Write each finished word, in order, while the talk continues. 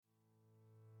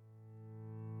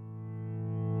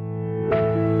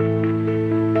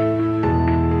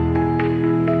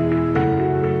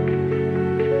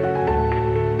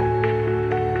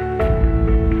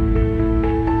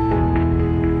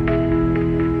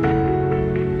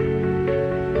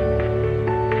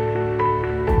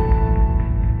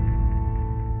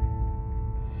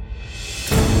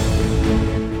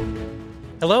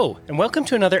Hello, and welcome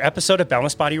to another episode of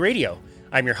Balanced Body Radio.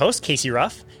 I'm your host, Casey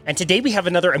Ruff, and today we have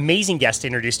another amazing guest to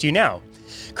introduce to you now.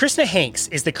 Krishna Hanks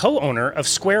is the co-owner of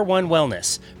Square One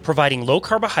Wellness, providing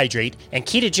low-carbohydrate and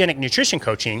ketogenic nutrition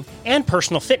coaching and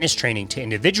personal fitness training to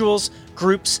individuals,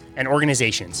 groups, and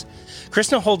organizations.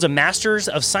 Krishna holds a Master's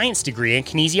of Science degree in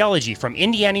kinesiology from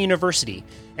Indiana University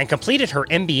and completed her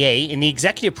MBA in the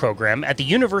executive program at the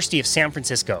University of San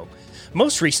Francisco.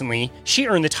 Most recently, she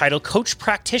earned the title Coach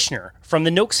Practitioner from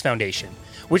the Noakes Foundation,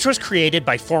 which was created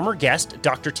by former guest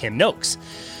Dr. Tim Noakes.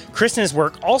 Krishna's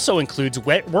work also includes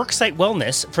worksite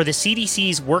wellness for the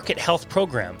CDC's Work at Health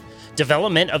program,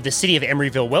 development of the City of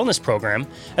Emeryville Wellness Program,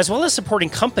 as well as supporting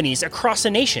companies across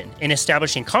the nation in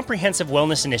establishing comprehensive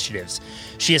wellness initiatives.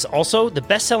 She is also the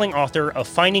best-selling author of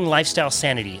Finding Lifestyle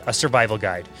Sanity, a Survival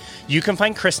Guide. You can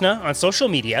find Krishna on social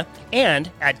media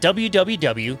and at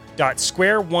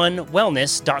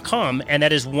www.squareonewellness.com, and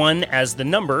that is one as the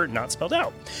number, not spelled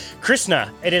out.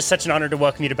 Krishna, it is such an honor to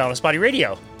welcome you to Balanced Body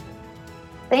Radio.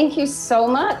 Thank you so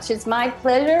much. It's my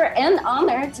pleasure and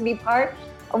honor to be part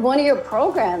of one of your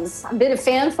programs. I've been a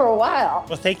fan for a while.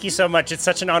 Well, thank you so much. It's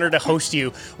such an honor to host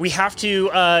you. We have to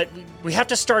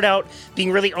start out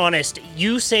being really honest.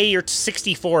 You say you're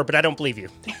 64, but I don't believe you.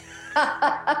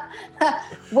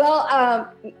 Well, I'm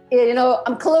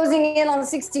closing in on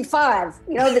 65.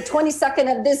 The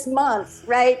 22nd of this month,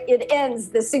 right? It ends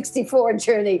the 64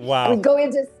 journey. Wow. We go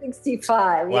into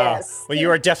 65, wow. Yes. Well,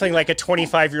 you are definitely like a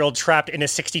 25-year-old trapped in a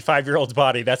 65-year-old's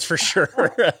body, that's for sure.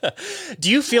 Do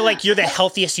you feel like you're the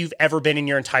healthiest you've ever been in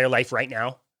your entire life right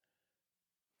now?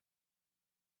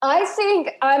 I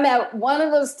think I'm at one of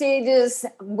those stages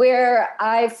where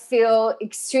I feel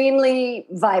extremely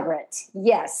vibrant.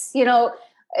 Yes.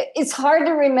 It's hard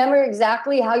to remember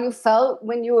exactly how you felt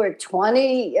when you were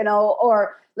 20,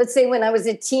 or let's say when I was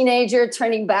a teenager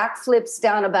turning backflips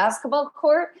down a basketball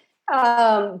court.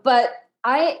 But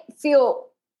I feel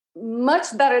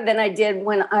much better than I did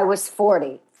when I was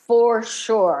 40, for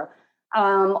sure.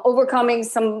 Overcoming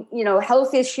some,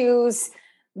 health issues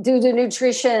due to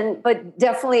nutrition, but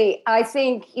definitely I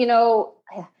think,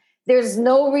 there's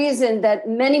no reason that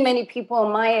many, many people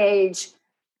my age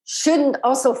shouldn't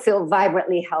also feel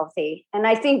vibrantly healthy. And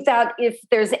I think that if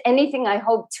there's anything I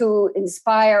hope to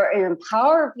inspire and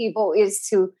empower people is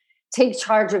to take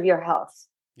charge of your health.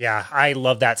 Yeah, I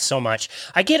love that so much.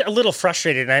 I get a little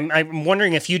frustrated, and I'm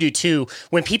wondering if you do too,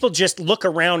 when people just look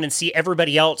around and see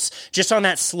everybody else just on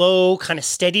that slow, kind of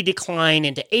steady decline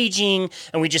into aging,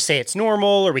 and we just say it's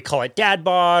normal, or we call it dad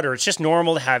bod, or it's just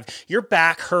normal to have your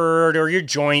back hurt, or your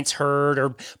joints hurt,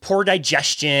 or poor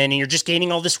digestion, and you're just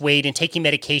gaining all this weight and taking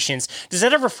medications. Does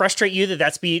that ever frustrate you that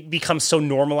that's become so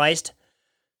normalized?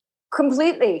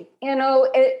 Completely.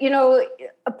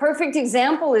 A perfect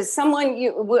example is someone,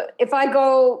 if I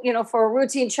go, for a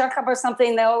routine checkup or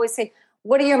something, they always say,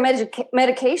 what are your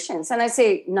medications? And I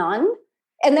say, none.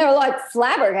 And they're like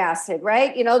flabbergasted,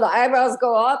 right? The eyebrows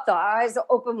go up, the eyes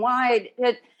open wide.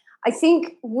 I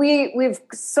think we've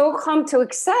so come to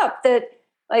accept that,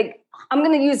 like, I'm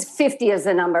going to use 50 as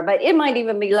a number, but it might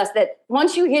even be less, that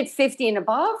once you hit 50 and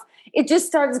above, it just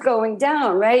starts going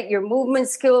down, right? Your movement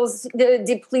skills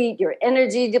deplete, your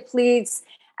energy depletes.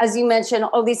 As you mentioned,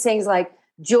 all these things like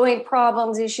joint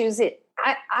problems, issues.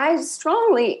 I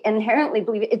strongly, inherently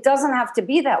believe it doesn't have to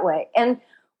be that way. And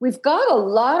we've got a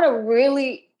lot of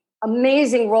really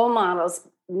amazing role models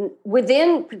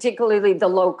within particularly the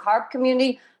low-carb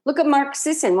community. Look at Mark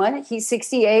Sisson, he's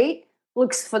 68,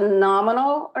 looks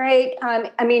phenomenal, right?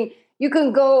 You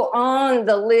can go on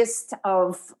the list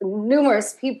of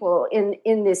numerous people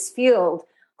in this field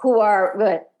who are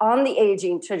on the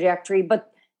aging trajectory,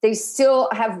 but they still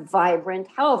have vibrant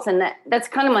health. And that's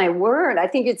kind of my word. I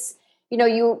think it's,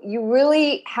 you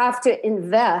really have to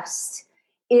invest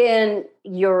in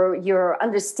your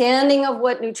understanding of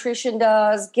what nutrition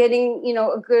does, getting,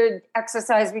 a good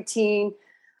exercise routine.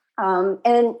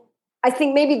 And I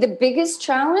think maybe the biggest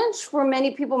challenge for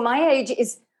many people my age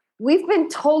is we've been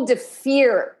told to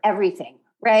fear everything,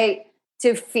 right?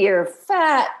 To fear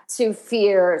fat, to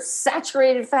fear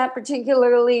saturated fat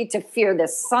particularly, to fear the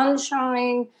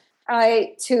sunshine,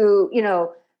 right? To,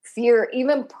 fear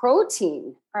even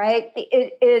protein, right?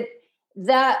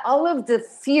 That all of the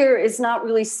fear is not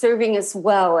really serving us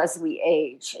well as we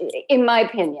age, in my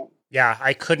opinion. Yeah,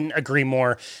 I couldn't agree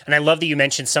more. And I love that you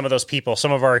mentioned some of those people,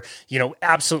 some of our,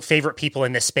 absolute favorite people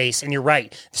in this space. And you're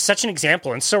right. Such an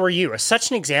example. And so are you.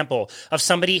 Such an example of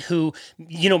somebody who,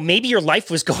 maybe your life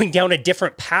was going down a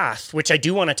different path, which I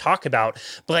do want to talk about,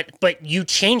 but you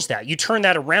changed that. You turned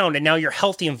that around and now you're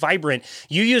healthy and vibrant.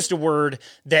 You used a word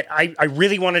that I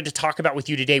really wanted to talk about with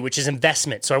you today, which is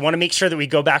investment. So I want to make sure that we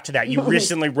go back to that. You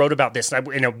recently wrote about this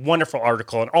in a wonderful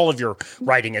article, and all of your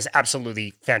writing is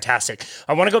absolutely fantastic.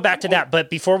 I want to go back to that. But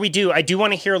before we do, I do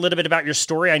want to hear a little bit about your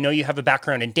story. I know you have a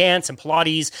background in dance and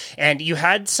Pilates, and you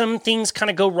had some things kind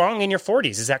of go wrong in your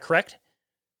 40s. Is that correct?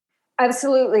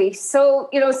 Absolutely. So,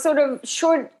 sort of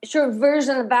short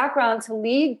version of the background to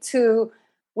lead to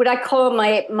what I call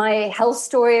my health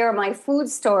story or my food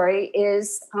story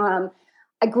is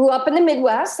I grew up in the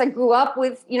Midwest. I grew up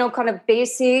with, kind of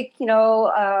basic,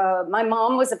 my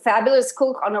mom was a fabulous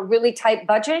cook on a really tight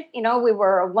budget. We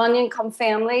were a one income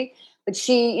family. But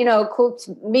she, cooked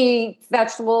meat,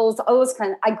 vegetables, all those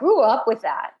kind of, I grew up with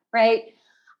that, right?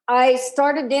 I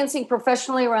started dancing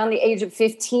professionally around the age of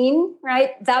 15,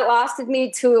 right? That lasted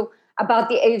me to about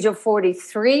the age of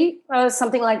 43,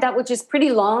 something like that, which is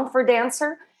pretty long for a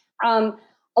dancer.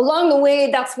 Along the way,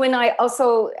 that's when I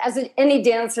also, as any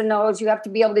dancer knows, you have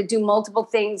to be able to do multiple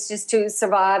things just to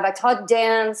survive. I taught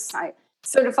dance. I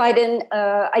certified in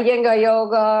Iyengar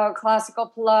yoga,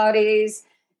 classical Pilates.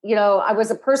 I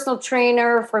was a personal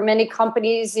trainer for many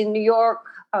companies in New York.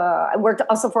 I worked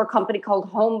also for a company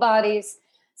called Homebodies.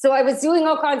 So I was doing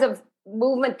all kinds of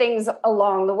movement things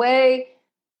along the way,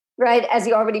 right? As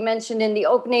you already mentioned in the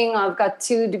opening, I've got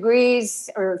 3 degrees,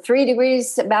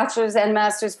 bachelor's and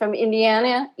master's from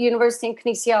Indiana University in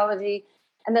kinesiology,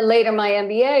 and then later my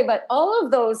MBA. But all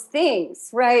of those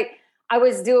things, right, I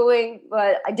was doing,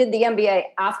 but I did the MBA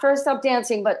after I stopped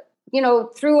dancing, but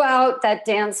throughout that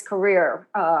dance career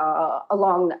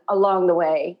along the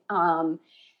way.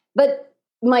 But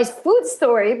my food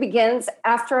story begins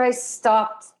after I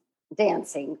stopped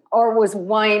dancing or was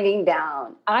winding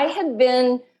down. I had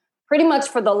been pretty much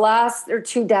for the last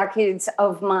 2 decades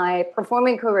of my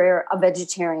performing career a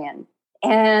vegetarian.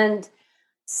 And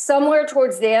somewhere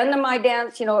towards the end of my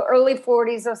dance, early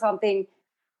 40s or something,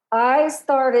 I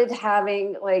started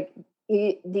having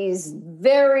these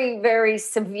very, very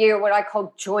severe, what I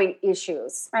call joint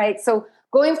issues, right? So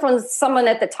going from someone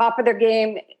at the top of their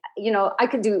game, I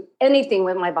could do anything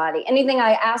with my body, anything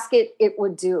I ask it, it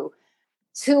would do,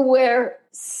 to where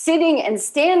sitting and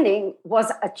standing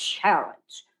was a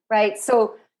challenge, right?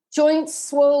 So joints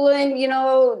swollen,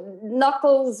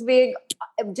 knuckles big,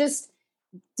 just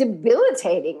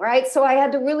debilitating, right? So I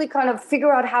had to really kind of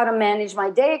figure out how to manage my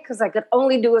day because I could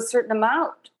only do a certain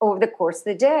amount over the course of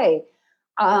the day.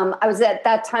 I was at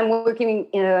that time working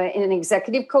in an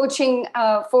executive coaching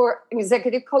for an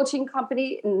executive coaching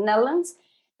company in the Netherlands.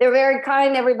 They're very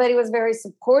kind. Everybody was very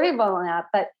supportive on that.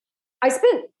 But I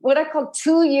spent what I call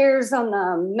 2 years on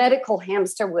the medical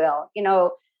hamster wheel.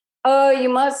 Oh, you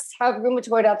must have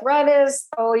rheumatoid arthritis.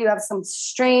 Oh, you have some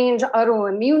strange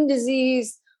autoimmune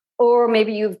disease. Or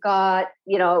maybe you've got,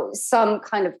 some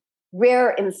kind of rare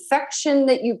infection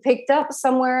that you picked up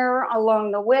somewhere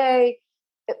along the way.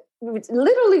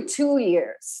 Literally 2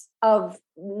 years of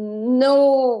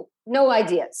no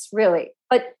ideas, really.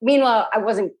 But meanwhile, I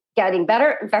wasn't getting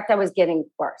better. In fact, I was getting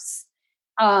worse.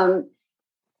 Sort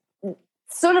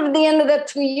of at the end of that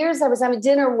 2 years, I was having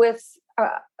dinner with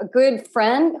a good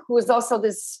friend who was also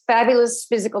this fabulous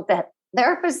physical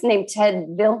therapist named Ted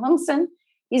Wilhelmsen.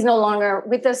 He's no longer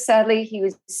with us, sadly. He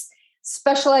was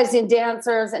specialized in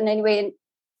dancers. And anyway,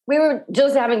 we were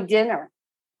just having dinner.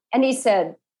 And he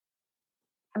said,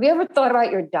 have you ever thought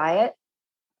about your diet?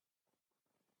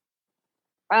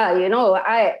 I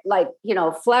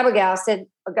flabbergasted,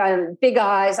 big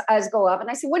eyes go up. And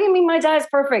I said, what do you mean my diet's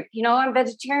perfect? I'm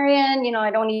vegetarian,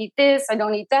 I don't eat this, I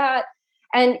don't eat that.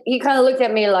 And he kind of looked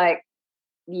at me like,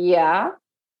 yeah,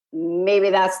 maybe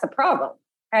that's the problem,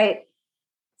 right?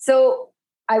 So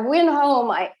I went home,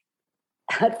 I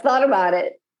thought about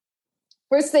it.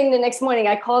 First thing the next morning,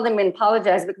 I called him and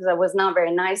apologized because I was not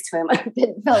very nice to him. I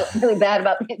felt really bad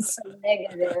about being so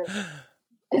negative.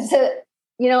 I said,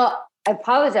 I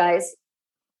apologize,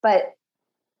 but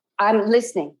I'm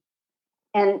listening.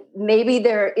 And maybe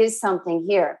there is something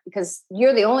here because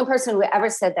you're the only person who ever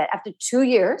said that. After 2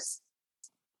 years,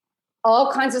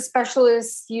 all kinds of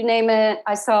specialists, you name it,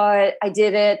 I saw it, I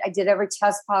did every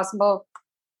test possible.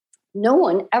 No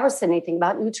one ever said anything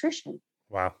about nutrition.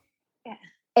 Wow. Yeah.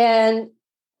 And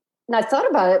I thought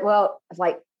about it. Well,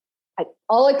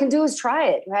 all I can do is try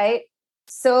it, right?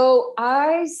 So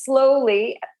I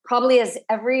slowly, probably as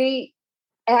every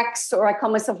or I call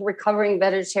myself a recovering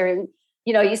vegetarian,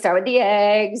 you start with the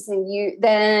eggs and you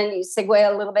segue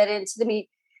a little bit into the meat.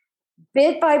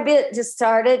 Bit by bit, just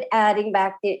started adding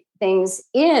back the things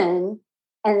in,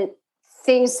 and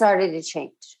things started to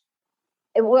change.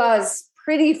 It was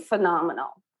pretty phenomenal,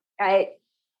 right?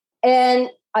 And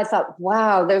I thought,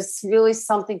 wow, there's really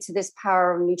something to this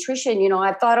power of nutrition.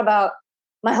 I've thought about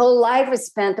my whole life has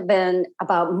been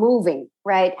about moving,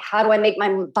 right? How do I make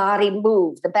my body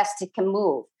move the best it can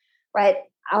move, right?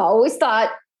 I always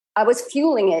thought I was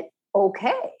fueling it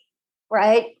okay,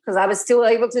 right? Because I was still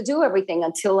able to do everything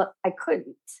until I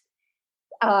couldn't.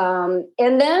 And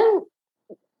then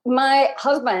my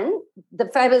husband, the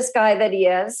fabulous guy that he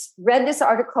is, read this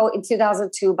article in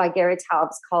 2002 by Gary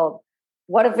Taubes called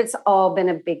 "What If It's All Been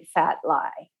a Big Fat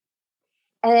Lie?"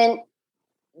 And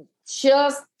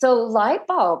just the light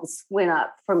bulbs went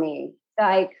up for me.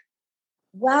 Like,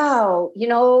 wow,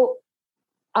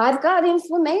 I've got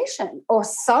inflammation or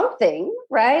something,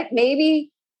 right?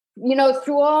 Maybe,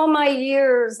 through all my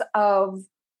years of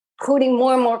putting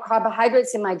more and more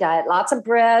carbohydrates in my diet, lots of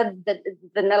bread.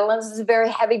 The Netherlands is a very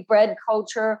heavy bread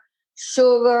culture,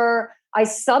 sugar. I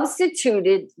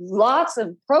substituted lots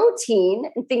of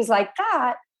protein and things like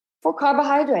that for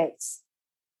carbohydrates.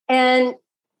 And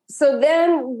so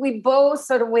then we both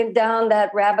sort of went down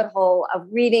that rabbit hole of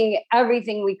reading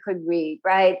everything we could read,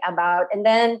 right? And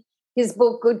then his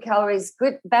book,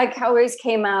 Bad Calories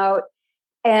came out,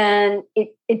 and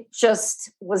it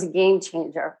just was a game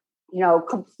changer,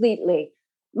 completely.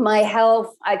 My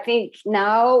health, I think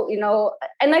now,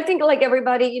 and I think like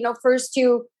everybody, first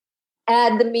you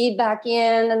add the meat back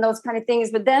in and those kind of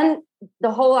things. But then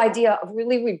the whole idea of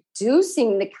really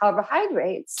reducing the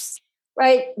carbohydrates,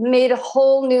 right, made a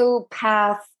whole new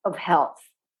path of health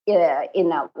in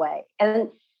that way. And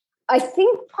I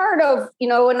think part of,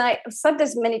 and I've said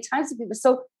this many times to people,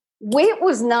 so weight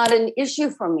was not an issue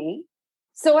for me.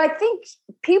 So I think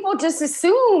people just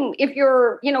assume if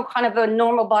you're, kind of a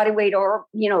normal body weight or,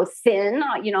 thin,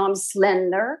 I'm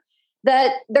slender,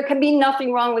 that there can be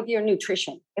nothing wrong with your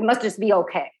nutrition. It must just be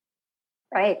okay,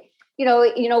 right?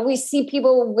 We see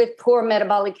people with poor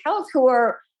metabolic health who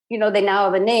are, they now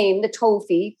have a name, the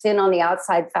TOFI, thin on the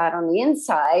outside, fat on the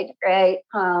inside, right?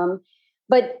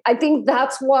 But I think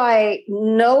that's why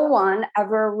no one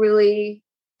ever really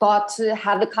thought to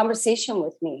have the conversation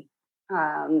with me.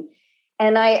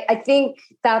 And I think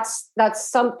that's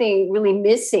something really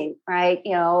missing, right?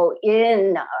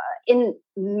 In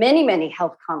many, many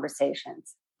health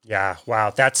conversations. Yeah.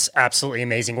 Wow. That's absolutely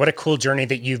amazing. What a cool journey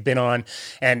that you've been on.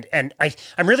 And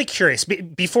I'm really curious.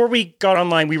 Before we got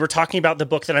online, we were talking about the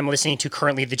book that I'm listening to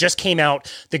currently that just came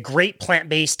out, The Great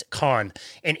Plant-Based Con.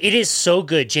 And it is so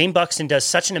good. Jane Buxton does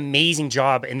such an amazing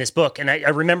job in this book. And I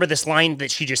remember this line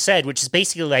that she just said, which is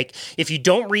basically like, if you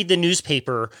don't read the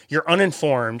newspaper, you're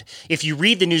uninformed. If you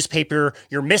read the newspaper,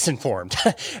 you're misinformed.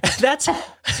 That's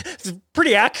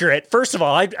pretty accurate. First of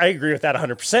all, I agree with that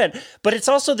 100%. But it's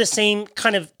also the same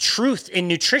kind of truth in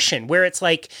nutrition, where it's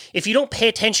like, if you don't pay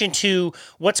attention to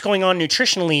what's going on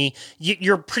nutritionally,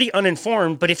 you're pretty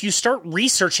uninformed. But if you start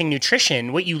researching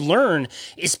nutrition, what you learn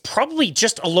is probably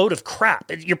just a load of crap.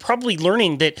 You're probably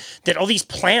learning that all these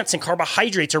plants and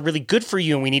carbohydrates are really good for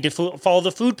you, and we need to follow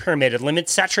the food pyramid and limit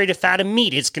saturated fat and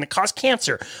meat. It's going to cause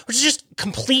cancer, which is just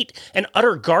complete and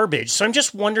utter garbage. So I'm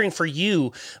just wondering for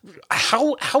you,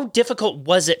 how difficult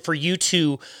was it for you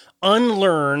to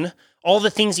unlearn all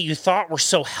the things that you thought were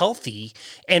so healthy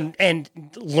and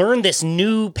learn this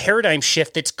new paradigm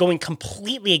shift that's going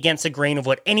completely against the grain of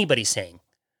what anybody's saying?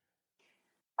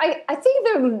 I think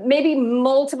there may be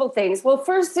multiple things. Well,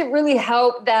 first, it really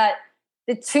helped that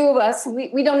the two of us,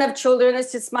 we don't have children.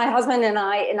 It's just my husband and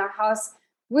I in our house,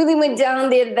 really went down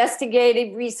the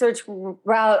investigative research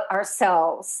route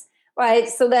ourselves, right?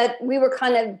 So that we were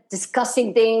kind of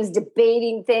discussing things,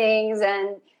 debating things,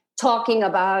 and talking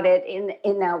about it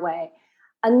in that way.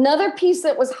 Another piece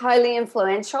that was highly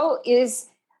influential is,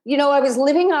 I was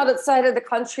living outside of the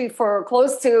country for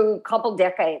close to a couple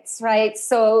decades, right?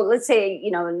 So let's say,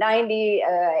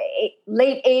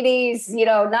 late 80s,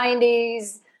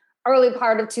 90s, early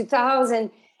part of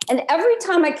 2000. And every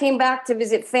time I came back to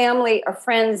visit family or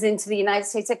friends into the United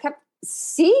States, I kept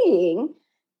seeing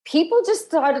people just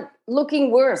started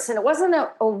looking worse. And it wasn't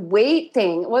a weight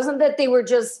thing. It wasn't that they were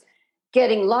just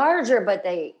getting larger, but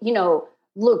they,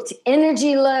 looked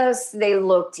energyless. They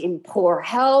looked in poor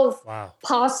health, wow.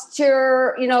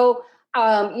 Posture,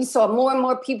 you saw more and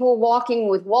more people walking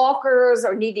with walkers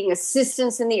or needing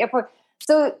assistance in the airport.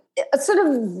 So a sort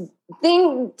of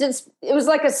thing, it was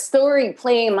like a story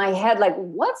playing in my head, like,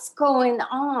 what's going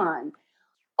on?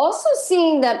 Also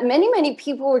seeing that many, many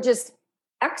people were just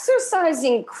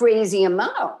exercising crazy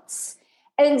amounts.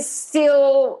 and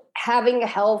still having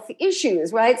health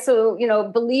issues, right? So,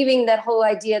 believing that whole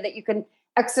idea that you can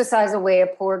exercise away a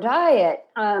poor diet.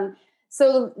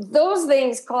 So those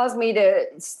things cause me to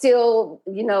still,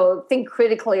 think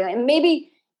critically. And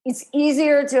maybe it's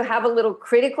easier to have a little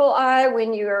critical eye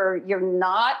when you're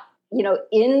not,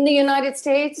 in the United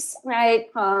States, right?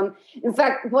 In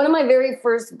fact, one of my very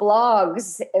first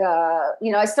blogs,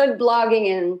 I started blogging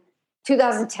in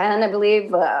 2010, I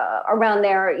believe, around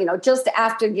there, just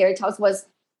after Gary Taubes was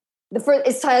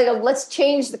it's titled, "Let's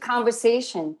Change the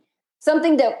Conversation."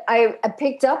 Something that I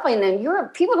picked up on in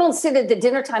Europe, people don't sit at the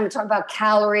dinner time and talk about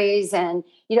calories and,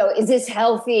 is this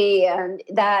healthy and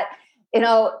that,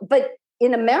 but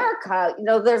in America,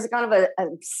 there's kind of an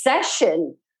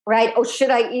obsession, right? Oh, should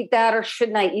I eat that or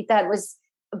shouldn't I eat that? It was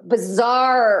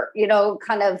bizarre,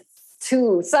 kind of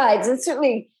two sides. And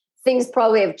certainly things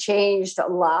probably have changed a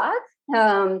lot.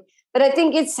 But I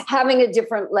think it's having a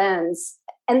different lens.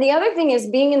 And the other thing is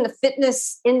being in the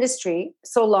fitness industry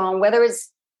so long, whether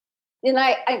it's, and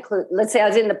I include, let's say I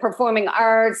was in the performing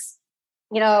arts,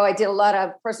 I did a lot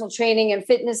of personal training and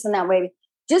fitness in that way.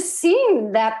 Just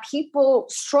seeing that people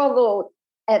struggle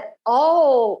at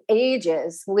all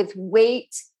ages with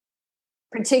weight,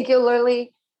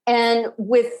 particularly, and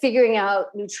with figuring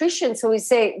out nutrition. So we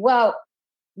say, well,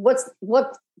 what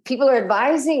people are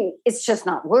advising, it's just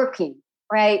not working,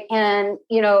 right? And,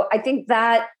 I think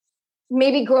that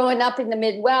maybe growing up in the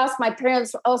Midwest, my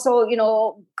parents also,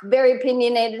 very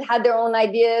opinionated, had their own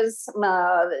ideas.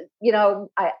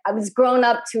 I was grown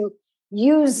up to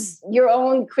use your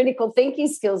own critical thinking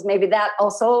skills. Maybe that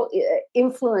also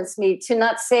influenced me to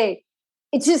not say,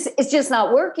 it's just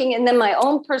not working. And then my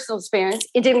own personal experience,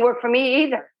 it didn't work for me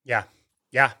either. Yeah.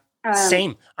 Yeah.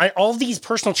 Same. All these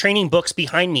personal training books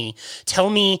behind me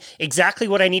tell me exactly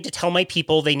what I need to tell my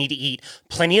people. They need to eat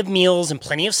plenty of meals and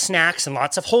plenty of snacks and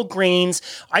lots of whole grains.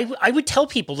 I would tell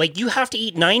people, like, you have to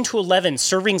eat 9 to 11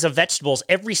 servings of vegetables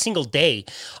every single day.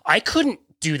 I couldn't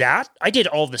do that. I did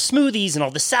all the smoothies and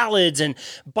all the salads and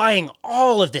buying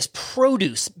all of this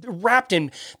produce wrapped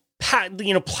in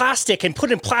plastic and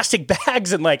put in plastic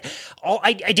bags and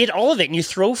I did all of it. And you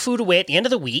throw food away at the end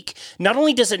of the week. Not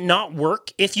only does it not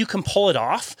work if you can pull it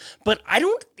off, but I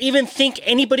don't even think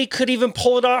anybody could even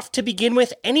pull it off to begin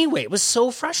with anyway. It was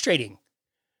so frustrating.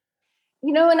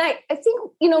 And I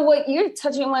think, what you're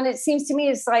touching on, it seems to me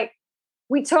is like,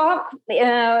 we talk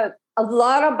a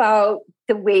lot about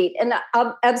the weight, and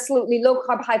absolutely low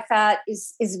carb, high fat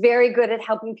is very good at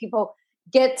helping people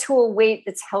get to a weight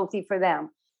that's healthy for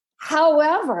them.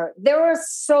 However, there are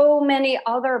so many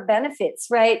other benefits,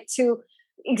 right? To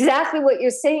exactly what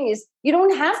you're saying is you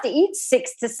don't have to eat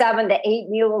 6 to 7 to 8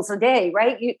 meals a day,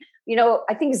 right?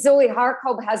 I think Zoe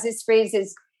Harkob has this phrase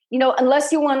is,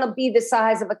 unless you want to be the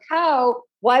size of a cow,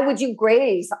 why would you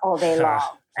graze all day long,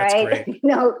 right?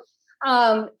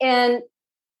 And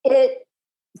it,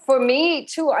 for me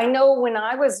too, I know when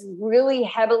I was really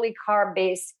heavily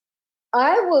carb-based,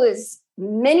 I was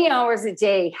many hours a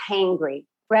day hangry.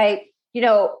 Right.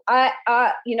 I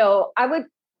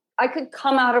could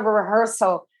come out of a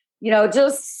rehearsal,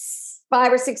 just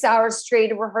 5 or 6 hours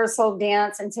straight of rehearsal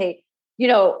dance and say,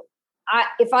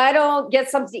 if I don't get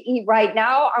something to eat right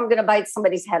now, I'm going to bite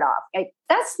somebody's head off.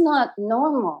 That's not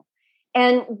normal.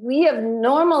 And we have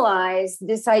normalized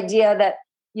this idea that,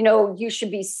 you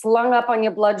should be slung up on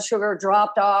your blood sugar,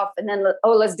 dropped off, and then,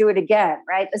 let's do it again.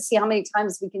 Right. Let's see how many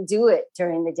times we can do it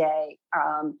during the day.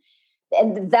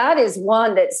 And that is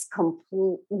one that's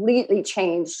completely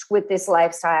changed with this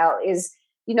lifestyle is,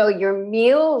 your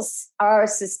meals are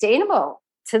sustainable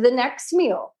to the next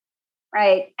meal,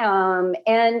 right?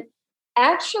 And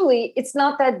actually, it's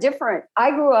not that different.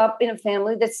 I grew up in a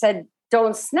family that said,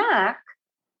 don't snack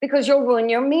because you'll ruin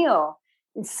your meal.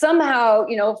 And somehow,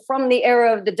 from the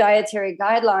era of the dietary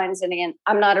guidelines, and again,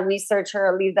 I'm not a researcher,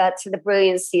 I'll leave that to the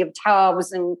brilliancy of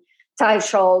Taubes and Ty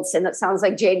Schultz, and it sounds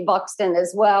like Jade Buxton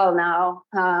as well now.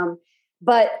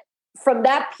 But from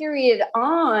that period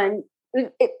on,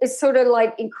 it sort of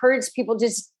like encouraged people to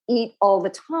just eat all the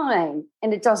time,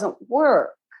 and it doesn't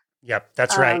work. Yep,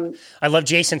 that's right. I love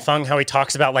Jason Fung, how he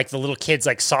talks about the little kids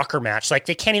soccer match.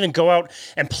 They can't even go out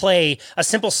and play a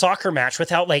simple soccer match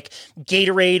without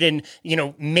Gatorade and,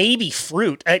 maybe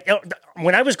fruit.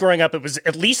 When I was growing up, it was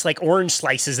at least orange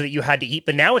slices that you had to eat.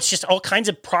 But now it's just all kinds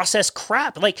of processed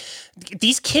crap.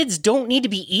 These kids don't need to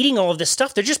be eating all of this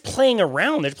stuff. They're just playing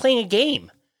around. They're playing a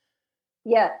game.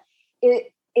 Yeah,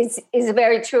 it is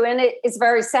very true. And it's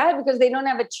very sad because they don't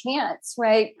have a chance,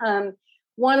 right?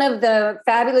 One of the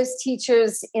fabulous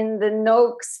teachers in the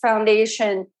Noakes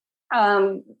Foundation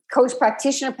coach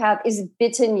practitioner path is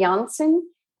Bitten Janssen.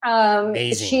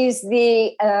 Amazing. She's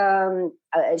the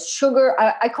sugar,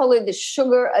 I call her the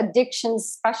sugar addiction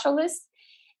specialist.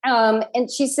 And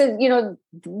she said,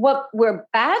 what we're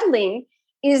battling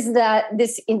is that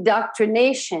this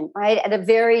indoctrination, right? At a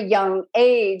very young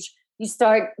age, you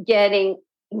start getting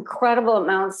incredible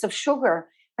amounts of sugar,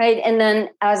 right? And then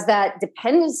as that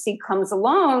dependency comes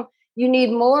along, you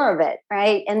need more of it,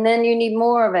 right? And then you need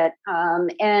more of it.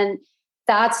 And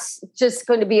that's just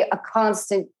going to be a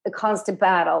constant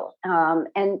battle.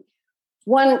 And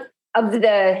one of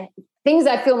the things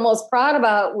I feel most proud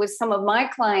about with some of my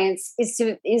clients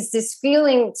is this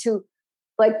feeling to,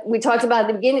 like we talked about at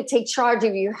the beginning, take charge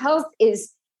of your health.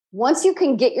 Is once you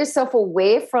can get yourself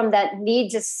away from that need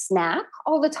to snack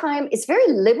all the time, it's very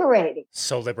liberating.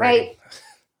 So liberating.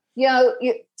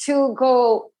 Right? To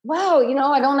go, wow,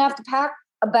 I don't have to pack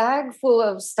a bag full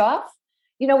of stuff.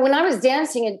 When I was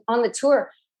dancing on the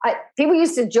tour, people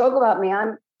used to joke about me.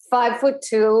 I'm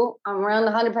 5'2", I'm around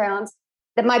 100 pounds,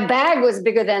 that my bag was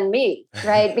bigger than me,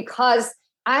 right? Because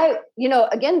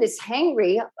again, this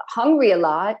hungry a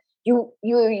lot, you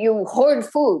hoard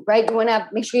food, right? You want to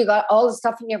make sure you got all the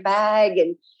stuff in your bag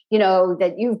and,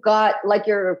 that you've got like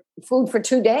your food for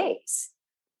 2 days.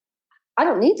 I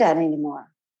don't need that anymore,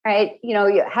 right?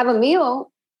 You have a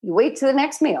meal, you wait to the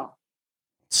next meal.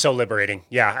 So liberating.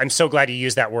 Yeah. I'm so glad you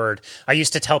used that word. I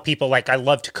used to tell people like, I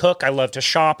love to cook. I love to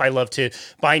shop. I love to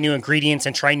buy new ingredients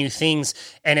and try new things.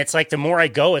 And it's like, the more I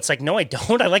go, it's like, no, I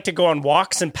don't. I like to go on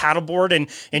walks and paddleboard and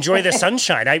enjoy the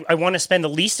sunshine. I want to spend the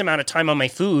least amount of time on my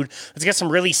food. Let's get some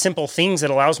really simple things that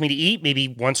allows me to eat maybe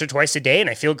once or twice a day. And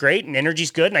I feel great and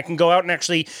energy's good. And I can go out and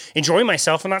actually enjoy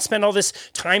myself and not spend all this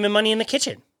time and money in the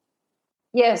kitchen.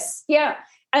 Yes. Yeah.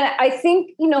 And I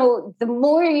think, the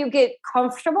more you get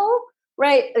comfortable,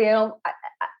 right.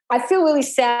 I feel really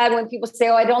sad when people say,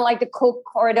 "Oh, I don't like to cook,"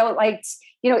 or "I don't like,"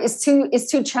 it's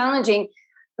too challenging.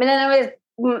 And then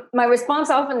my response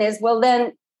often is, "Well,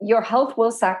 then your health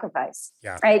will sacrifice."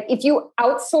 Yeah. Right. If you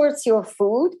outsource your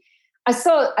food, and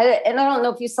I don't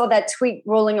know if you saw that tweet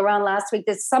rolling around last week.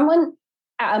 That someone,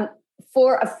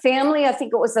 for a family, I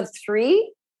think it was of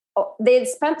 3, they had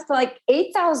spent like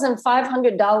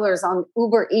 $8,500 on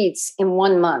Uber Eats in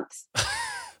 1 month.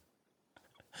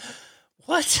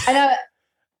 What? And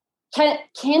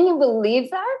can you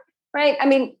believe that? Right? I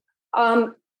mean,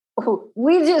 I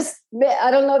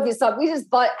don't know if you saw, we just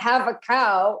bought half a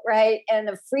cow, right? And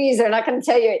a freezer. And I can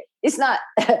tell you, it's not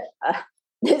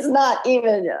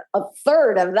even a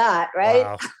third of that, right?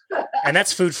 Wow. And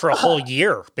that's food for a whole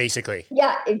year, basically.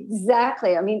 Yeah,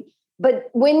 exactly. I mean, but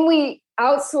when we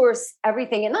outsource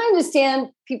everything, and I understand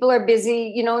people are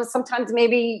busy, sometimes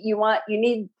maybe you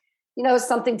need,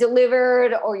 something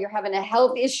delivered, or you're having a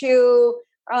health issue,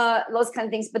 those kind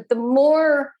of things. But the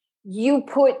more you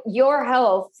put your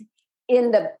health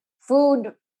in the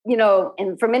food,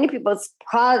 and for many people, it's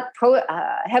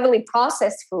heavily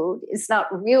processed food. It's not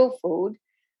real food.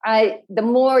 The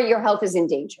more your health is in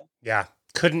danger. Yeah.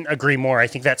 Couldn't agree more. I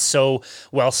think that's so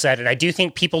well said. And I do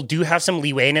think people do have some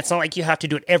leeway, and it's not like you have to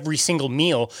do it every single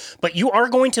meal, but you are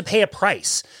going to pay a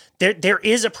price. There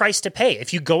is a price to pay.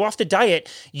 If you go off the diet,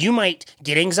 you might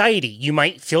get anxiety. You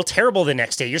might feel terrible the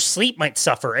next day. Your sleep might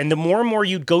suffer. And the more and more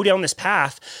you go down this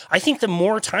path, I think the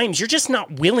more times you're just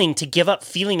not willing to give up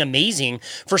feeling amazing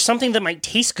for something that might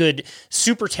taste good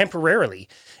super temporarily.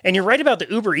 And you're right about the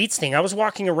Uber Eats thing. I was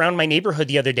walking around my neighborhood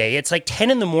the other day. It's like 10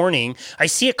 in the morning. I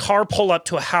see a car pull up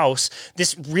to a house.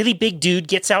 This really big dude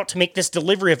gets out to make this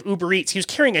delivery of Uber Eats. He was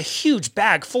carrying a huge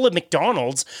bag full of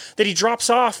McDonald's that he drops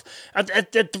off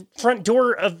at the front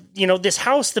door of, this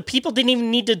house. The people didn't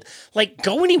even need to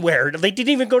go anywhere. They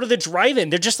didn't even go to the drive-in.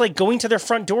 They're just going to their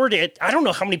front door I don't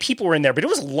know how many people were in there, but it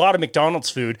was a lot of McDonald's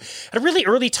food at a really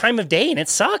early time of day. And it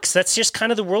sucks. That's just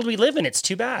kind of the world we live in. It's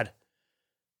too bad.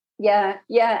 Yeah.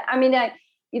 I mean,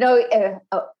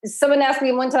 someone asked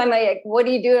me one time, what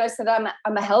do you do? I said, I'm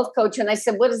a health coach. And I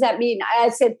said, what does that mean? I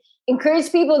said,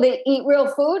 encourage people to eat real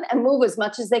food and move as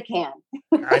much as they can.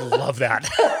 I love that.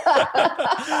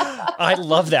 I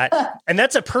love that. And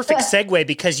that's a perfect segue,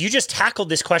 because you just tackled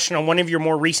this question on one of your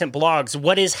more recent blogs.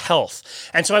 What is health?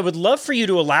 And so I would love for you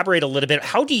to elaborate a little bit.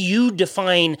 How do you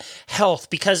define health?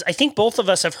 Because I think both of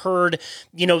us have heard,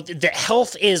 that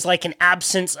health is like an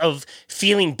absence of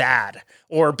feeling bad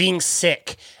or being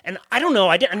sick. And I don't know,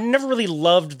 I never really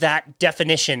loved that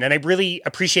definition, and I really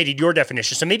appreciated your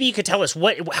definition. So maybe you could tell us,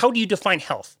 how do you define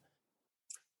health?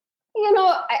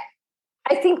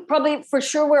 I think probably for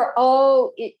sure we're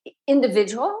all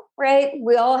individual, right?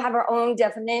 We all have our own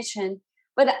definition.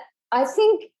 But I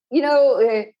think,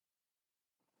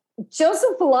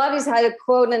 Joseph Pilates had a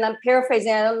quote, and I'm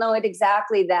paraphrasing, I don't know it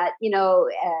exactly, that,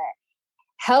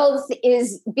 health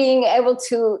is being able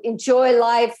to enjoy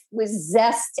life with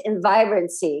zest and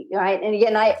vibrancy, right? And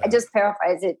again, I just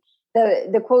paraphrase it.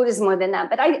 The quote is more than that.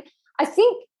 But I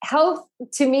think health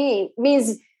to me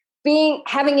means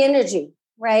having energy,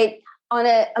 right? On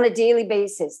a daily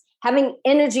basis, having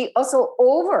energy also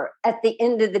over at the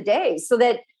end of the day, so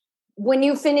that when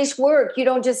you finish work, you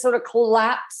don't just sort of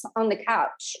collapse on the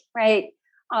couch, right?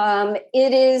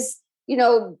 It is,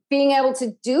 being able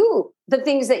to do the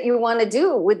things that you want to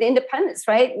do with independence,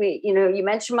 right? You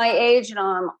mentioned my age, and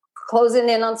I'm closing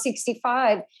in on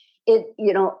 65.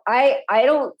 I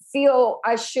don't feel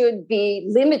I should be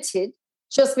limited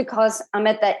just because I'm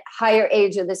at that higher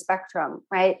age of the spectrum,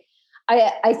 right?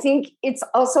 I think it's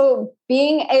also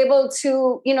being able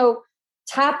to,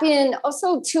 tap in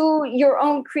also to your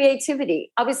own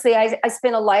creativity. Obviously, I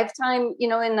spent a lifetime, in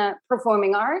the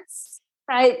performing arts,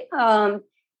 right?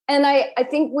 And I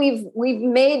think we've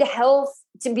made health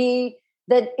to be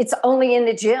that it's only in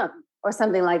the gym or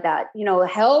something like that.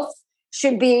 Health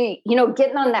should be,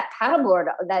 getting on that paddleboard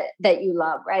that you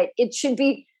love, right? It should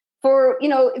be for,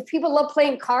 if people love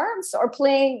playing cards or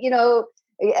playing,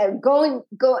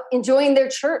 go enjoying their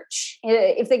church,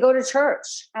 if they go to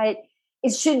church, right?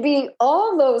 It should be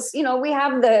all those, we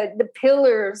have the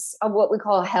pillars of what we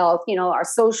call health, our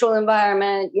social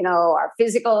environment, our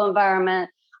physical environment,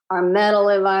 our mental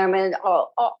environment,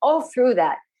 all through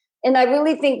that. And I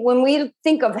really think when we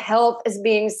think of health as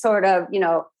being sort of,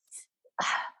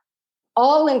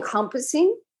 all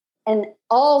encompassing and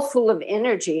all full of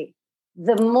energy,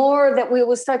 the more that we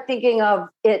will start thinking of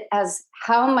it as,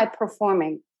 how am I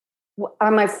performing?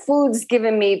 Are my foods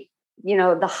giving me,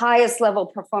 the highest level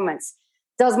performance?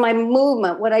 Does my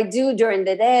movement, what I do during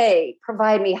the day,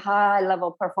 provide me high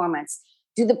level performance?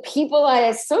 Do the people I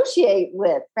associate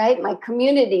with, right, my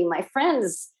community, my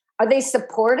friends, are they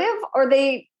supportive? Or are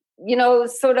they,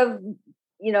 sort of,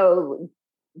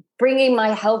 bringing my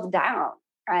health down?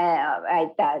 I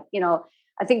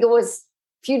think it was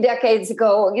a few decades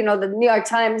ago, the New York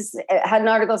Times had an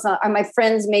article on, are my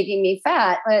friends making me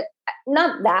fat? But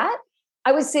not that.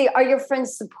 I would say, are your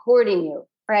friends supporting you,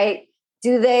 right?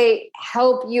 Do they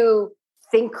help you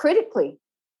think critically?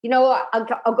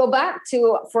 I'll go back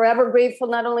to forever grateful,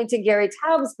 not only to Gary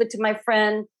Taubes, but to my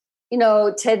friend,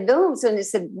 Ted Dooms. And he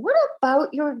said, what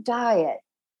about your diet,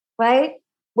 right?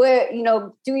 Where,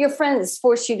 do your friends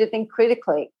force you to think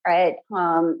critically, right?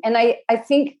 And I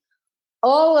think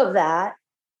all of that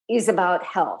is about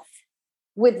health,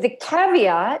 with the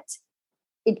caveat,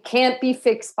 it can't be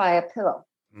fixed by a pill.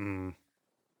 Mm.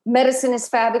 Medicine is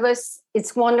fabulous.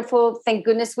 It's wonderful. Thank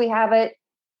goodness we have it.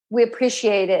 We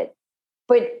appreciate it.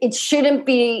 But it shouldn't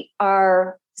be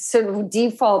our sort of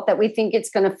default that we think it's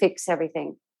going to fix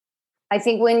everything. I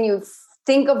think when you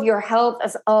think of your health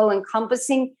as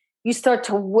all-encompassing, you start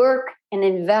to work and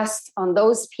invest on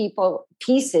those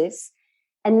pieces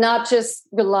and not just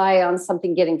rely on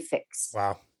something getting fixed.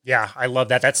 Wow. Yeah, I love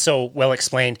that. That's so well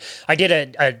explained. I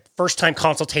did a first-time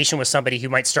consultation with somebody who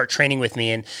might start training with me,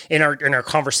 and in our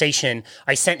conversation,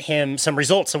 I sent him some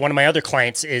results that one of my other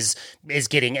clients is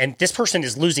getting, and this person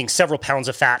is losing several pounds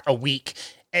of fat a week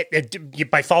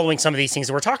by following some of these things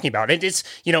that we're talking about. It's,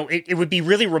 it would be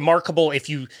really remarkable if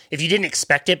you didn't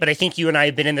expect it, but I think you and I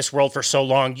have been in this world for so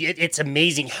long. It's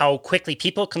amazing how quickly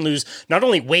people can lose not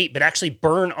only weight, but actually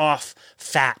burn off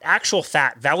fat, actual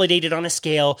fat, validated on a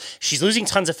scale. She's losing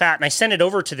tons of fat. And I sent it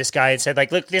over to this guy and said,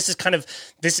 like, look, this is kind of,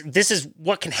 this is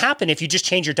what can happen if you just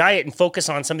change your diet and focus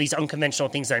on some of these unconventional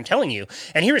things that I'm telling you.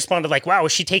 And he responded like, wow,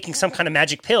 is she taking some kind of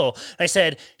magic pill? And I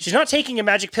said, she's not taking a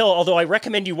magic pill, although I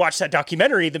recommend you watch that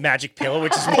documentary, The Magic Pill,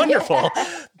 which is wonderful.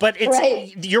 But it's,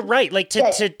 right. You're right. Like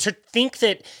to think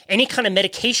that any kind of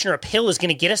medication or a pill is going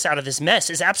to get us out of this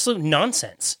mess is absolute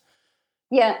nonsense.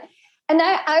 Yeah. And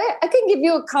I can give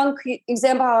you a concrete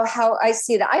example of how I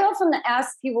see it. I often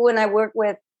ask people when I work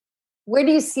with, where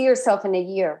do you see yourself in a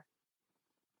year?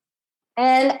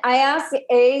 And I asked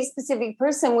a specific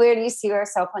person, where do you see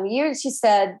yourself in a year? And she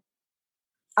said,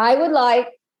 I would like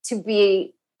to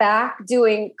be back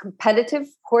doing competitive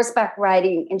horseback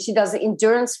riding, and she does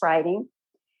endurance riding,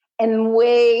 and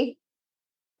weigh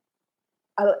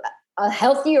a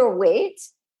healthier weight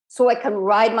so I can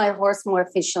ride my horse more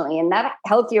efficiently. And that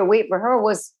healthier weight for her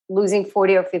was losing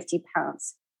 40 or 50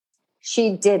 pounds.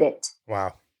 She did it.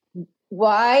 Wow.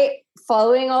 Why?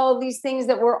 Following all of these things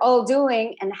that we're all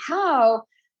doing, and how,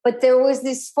 but there was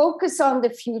this focus on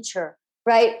the future,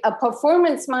 right? A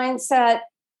performance mindset,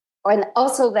 and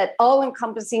also that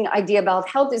all-encompassing idea about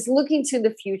health is looking to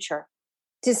the future,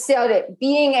 to see it,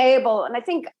 being able, and I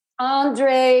think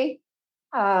Andre,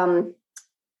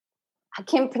 I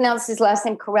can't pronounce his last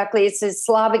name correctly. It's a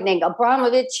Slavic name,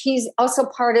 Abramovich. He's also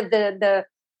part of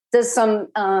does some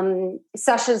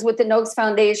sessions with the Noakes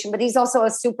Foundation, but he's also a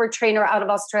super trainer out of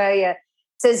Australia.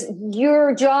 Says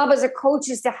your job as a coach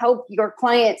is to help your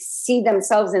clients see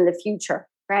themselves in the future,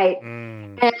 right?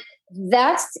 And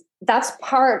that's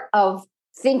part of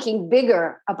thinking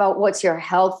bigger about what your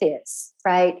health is,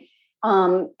 right?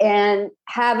 And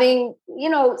having,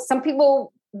 some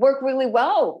people work really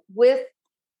well with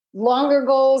longer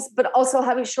goals, but also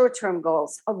having short-term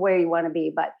goals of where you want to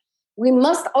be. But we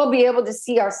must all be able to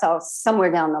see ourselves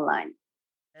somewhere down the line.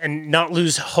 And not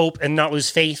lose hope and not lose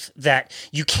faith that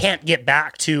you can't get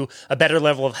back to a better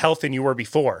level of health than you were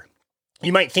before.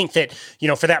 You might think that,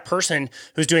 for that person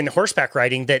who's doing the horseback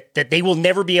riding, that they will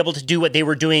never be able to do what they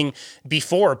were doing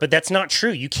before, but that's not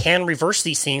true. You can reverse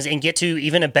these things and get to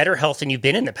even a better health than you've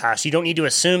been in the past. You don't need to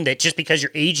assume that just because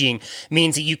you're aging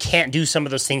means that you can't do some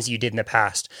of those things that you did in the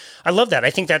past. I love that. I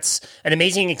think that's an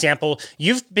amazing example.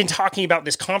 You've been talking about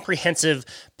this comprehensive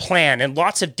plan and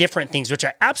lots of different things, which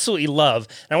I absolutely love.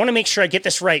 And I want to make sure I get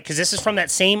this right because this is from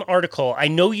that same article. I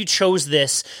know you chose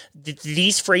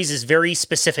these phrases very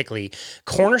specifically.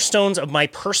 Cornerstones of my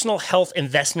personal health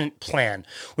investment plan.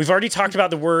 We've already talked about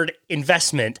the word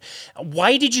investment.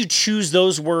 Why did you choose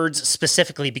those words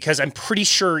specifically? Because I'm pretty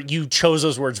sure you chose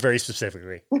those words very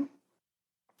specifically.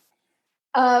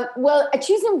 Well, I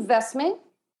choose investment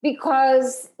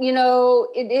because,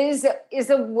 it is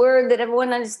a word that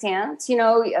everyone understands.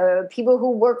 People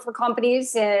who work for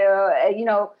companies,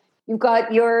 you've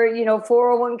got your,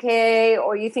 401k,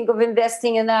 or you think of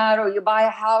investing in that, or you buy a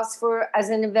house as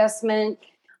an investment.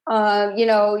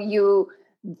 You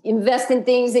invest in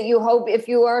things that you hope, if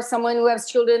you are someone who has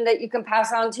children, that you can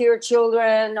pass on to your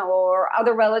children or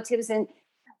other relatives. And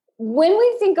when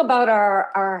we think about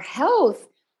our health,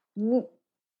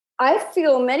 I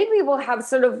feel many people have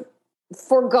sort of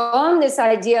forgone this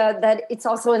idea that it's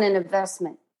also an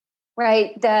investment,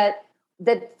 right? That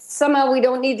somehow we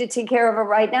don't need to take care of it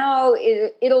right now.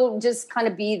 It'll just kind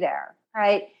of be there,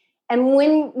 right? And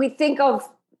when we think of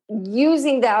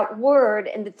using that word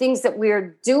and the things that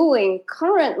we're doing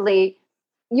currently,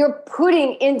 you're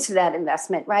putting into that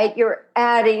investment, right? You're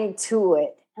adding to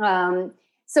it.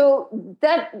 So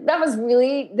that was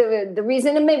really the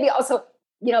reason. And maybe also,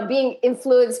 being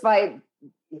influenced by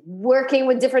working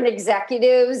with different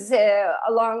executives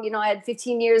along, I had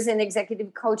 15 years in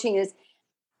executive coaching.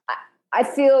 I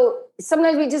feel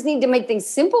sometimes we just need to make things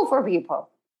simple for people,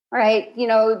 right?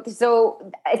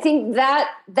 So I think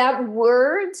that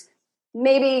word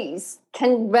maybe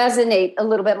can resonate a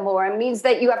little bit more. It means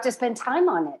that you have to spend time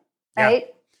on it, right?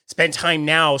 Yeah. Spend time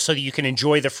now so that you can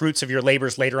enjoy the fruits of your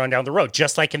labors later on down the road,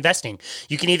 just like investing.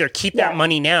 You can either keep that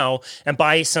money now and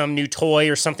buy some new toy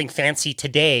or something fancy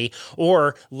today,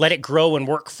 or let it grow and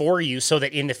work for you so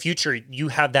that in the future you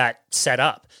have that set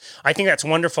up. I think that's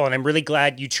wonderful, and I'm really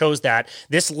glad you chose that.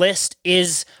 This list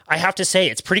is, I have to say,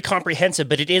 it's pretty comprehensive,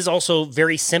 but it is also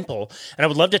very simple, and I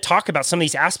would love to talk about some of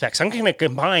these aspects. I'm going to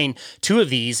combine two of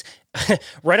these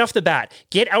right off the bat.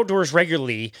 Get outdoors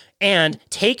regularly and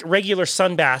take regular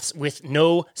sun baths with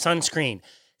no sunscreen.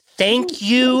 Thank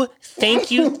you.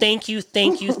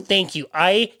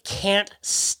 I can't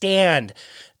stand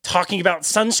talking about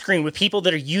sunscreen with people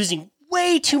that are using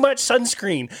way too much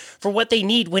sunscreen for what they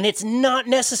need when it's not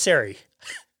necessary.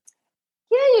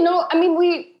 Yeah,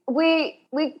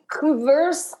 we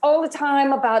converse all the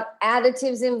time about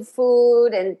additives in food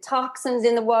and toxins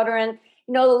in the water. And,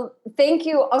 thank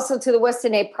you also to the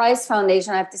Weston A. Price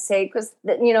Foundation, I have to say, because,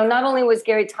 not only was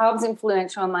Gary Taubes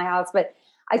influential in my house, but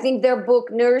I think their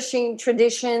book, Nourishing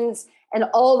Traditions, and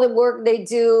all the work they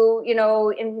do,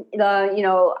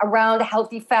 around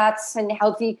healthy fats and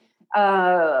healthy,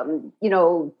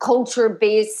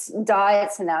 culture-based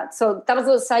diets and that. So that was a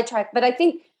little sidetrack. But I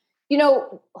think,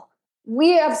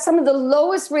 we have some of the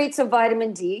lowest rates of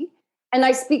vitamin D. And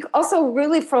I speak also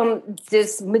really from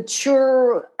this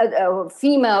mature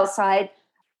female side,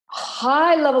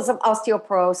 high levels of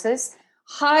osteoporosis,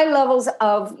 high levels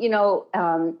of,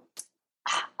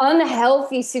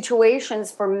 unhealthy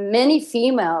situations for many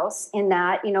females in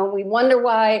that, we wonder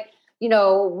why,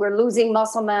 we're losing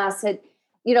muscle mass.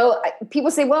 People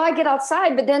say, well, I get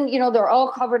outside, but then, they're all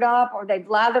covered up or they've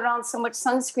lathered on so much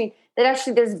sunscreen that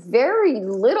actually there's very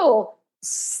little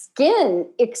skin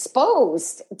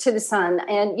exposed to the sun.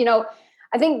 And,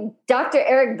 I think Dr.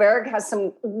 Eric Berg has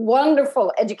some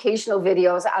wonderful educational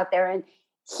videos out there. And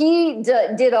he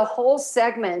did a whole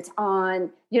segment on,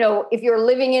 if you're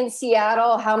living in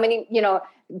Seattle, how many,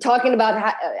 talking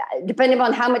about depending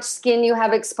on how much skin you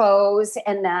have exposed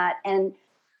and that. And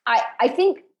I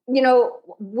think,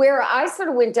 where I sort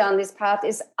of went down this path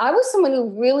is I was someone who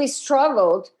really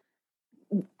struggled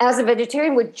as a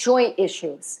vegetarian with joint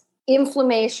issues,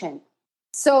 inflammation.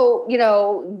 So,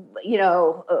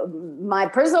 my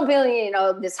personal feeling,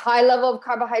 this high level of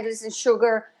carbohydrates and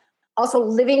sugar, also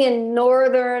living in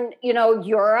Northern,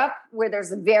 Europe, where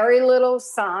there's very little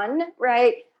sun,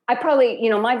 right? I probably,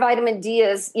 my vitamin D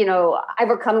is,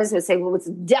 Ivercummins would say, well, it's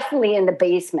definitely in the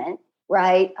basement,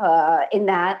 right? In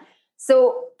that.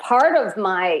 So part of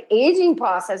my aging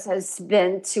process has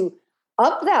been to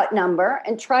up that number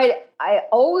and I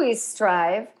always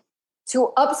strive to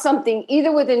up something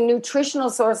either with a nutritional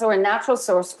source or a natural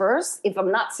source first. If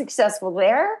I'm not successful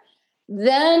there,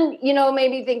 then,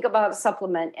 maybe think about a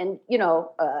supplement. And,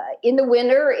 in the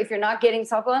winter, if you're not getting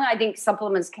supplement, I think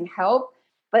supplements can help,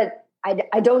 but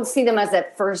I don't see them as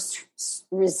that first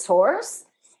resource.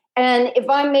 And if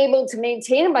I'm able to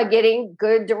maintain it by getting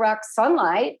good direct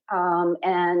sunlight,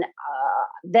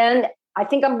 then I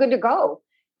think I'm good to go,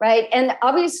 right? And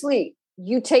obviously,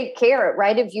 you take care,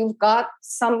 right? If you've got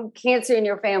some cancer in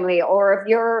your family, or if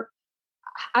you're,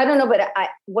 I don't know, but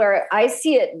where I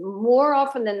see it more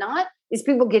often than not is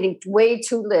people getting way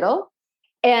too little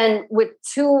and with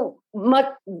too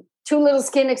little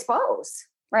skin exposed,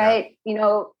 right?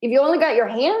 Yeah. If you only got your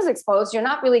hands exposed, you're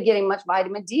not really getting much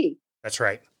vitamin D. That's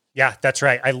right. Yeah, that's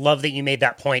right. I love that you made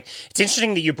that point. It's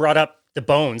interesting that you brought up the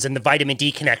bones and the vitamin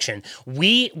D connection.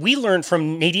 We learned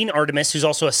from Nadine Artemis, who's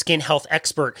also a skin health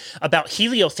expert, about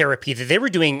heliotherapy that they were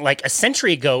doing like a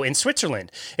century ago in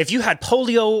Switzerland. If you had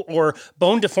polio or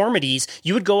bone deformities,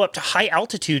 you would go up to high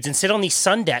altitudes and sit on these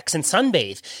sun decks and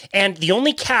sunbathe. And the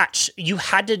only catch, you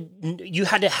had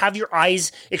to have your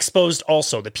eyes exposed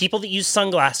also. The people that use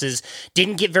sunglasses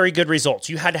didn't get very good results.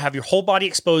 You had to have your whole body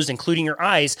exposed, including your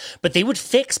eyes, but they would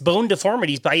fix bone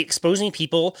deformities by exposing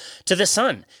people to the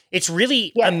sun. It's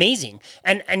really amazing.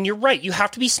 And you're right. You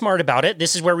have to be smart about it.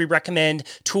 This is where we recommend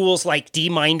tools like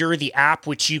DMinder, the app,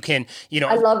 which you can,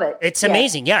 I love it. It's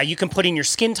amazing. Yeah. You can put in your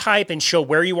skin type and show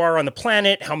where you are on the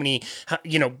planet,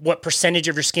 what percentage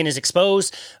of your skin is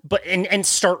exposed, and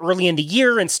start early in the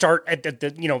year and start at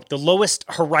the lowest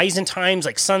horizon times,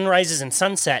 like sunrises and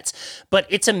sunsets. But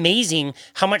it's amazing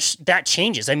how much that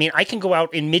changes. I mean, I can go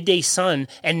out in midday sun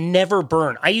and never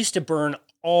burn. I used to burn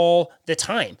all the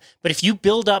time. But if you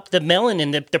build up the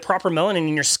melanin, the proper melanin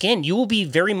in your skin, you will be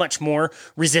very much more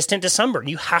resistant to sunburn.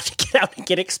 You have to get out and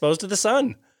get exposed to the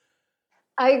sun.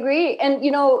 I agree. And,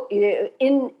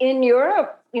 in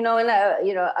Europe,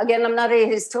 again, I'm not a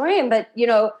historian, but,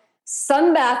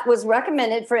 sunbath was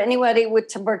recommended for anybody with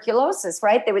tuberculosis,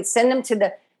 right? They would send them to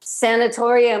the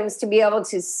sanatoriums to be able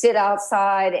to sit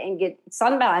outside and get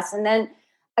sunbaths. And then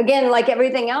again, like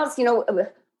everything else,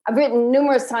 I've written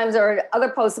numerous times or other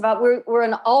posts about we're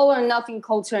an all or nothing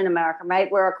culture in America,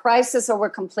 right? We're a crisis or we're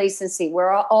complacency.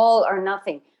 We're all or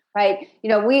nothing, right?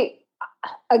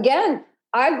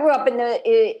 I grew up in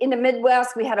the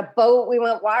Midwest. We had a boat. We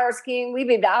went wire skiing. We'd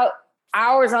be out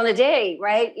hours on a day,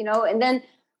 right? And then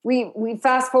we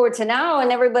fast forward to now,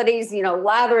 and everybody's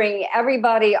lathering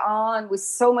everybody on with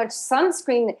so much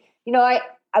sunscreen.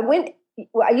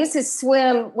 I used to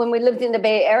swim when we lived in the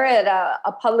Bay Area at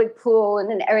a public pool in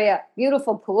an area,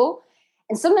 beautiful pool.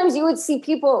 And sometimes you would see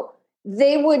people,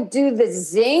 they would do the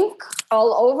zinc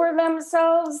all over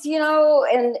themselves,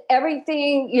 and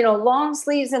everything, long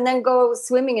sleeves, and then go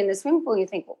swimming in the swimming pool. You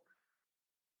think,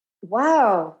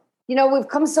 wow, we've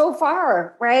come so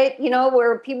far, right?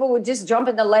 Where people would just jump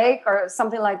in the lake or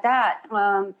something like that.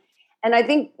 And I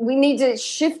think we need to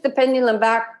shift the pendulum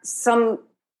back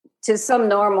to some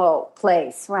normal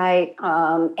place, right?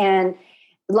 And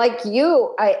like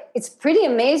it's pretty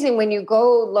amazing when you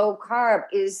go low carb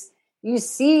is you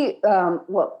see,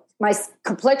 my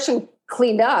complexion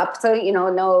cleaned up. So,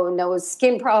 no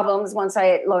skin problems once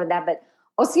I lowered that, but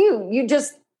also you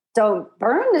just don't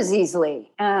burn as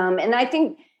easily. And I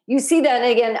think you see that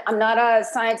again. I'm not a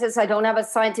scientist. I don't have a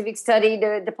scientific study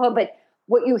to put, but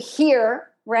what you hear,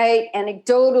 right,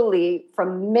 anecdotally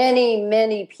from many,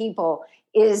 many people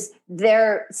is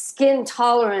their skin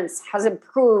tolerance has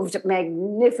improved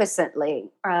magnificently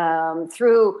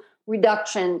through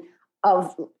reduction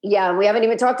of, we haven't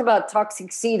even talked about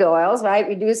toxic seed oils, right?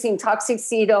 Reducing toxic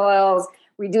seed oils,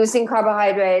 reducing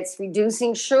carbohydrates,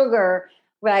 reducing sugar,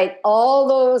 right? All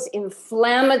those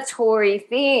inflammatory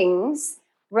things,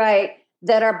 right,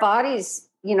 that our bodies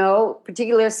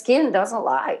particular skin doesn't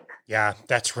like. Yeah,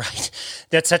 that's right.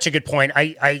 That's such a good point.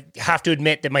 I have to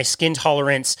admit that my skin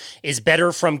tolerance is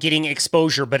better from getting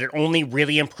exposure, but it only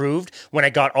really improved when I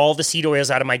got all the seed oils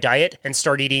out of my diet and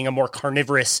started eating a more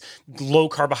carnivorous, low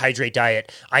carbohydrate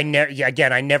diet. I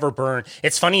never burn.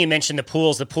 It's funny you mentioned the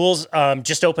pools. The pools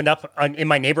just opened up in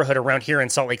my neighborhood around here in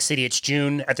Salt Lake City. It's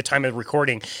June at the time of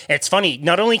recording. And it's funny.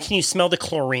 Not only can you smell the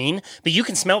chlorine, but you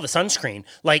can smell the sunscreen.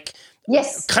 Like,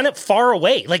 yes, kind of far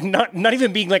away, like not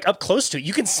even being like up close to it.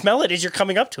 You can smell it as you're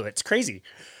coming up to it. It's crazy.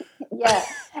 Yeah.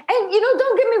 And,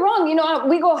 don't get me wrong.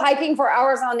 We go hiking for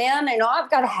hours on end. I've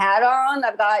got a hat on.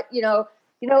 I've got,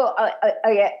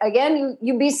 again,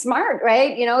 you be smart,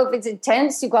 right? If it's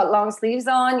intense, you've got long sleeves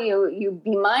on, you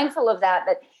be mindful of that.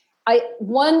 But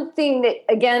one thing that,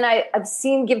 again, I've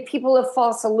seen give people a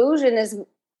false illusion is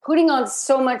putting on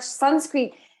so much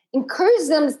sunscreen encourage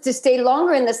them to stay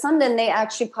longer in the sun than they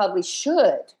actually probably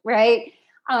should, right?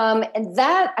 And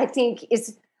that, I think,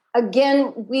 is,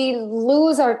 again, we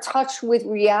lose our touch with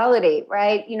reality,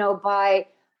 right? By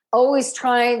always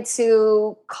trying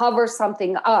to cover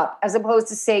something up as opposed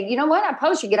to saying, you know what, I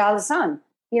probably should get out of the sun.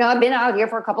 I've been out here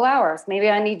for a couple hours. Maybe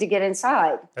I need to get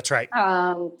inside. That's right.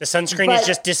 The sunscreen is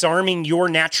just disarming your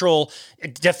natural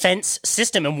defense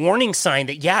system and warning sign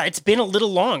that, yeah, it's been a little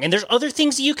long. And there's other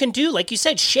things that you can do. Like you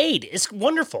said, shade is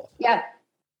wonderful. Yeah.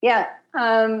 Yeah.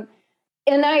 And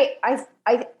I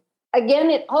again,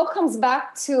 it all comes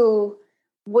back to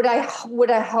what I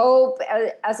hope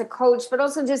as a coach, but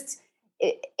also just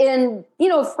in,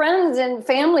 friends and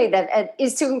family that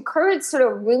is to encourage sort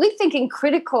of really thinking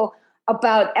critical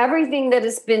about everything that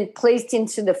has been placed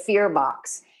into the fear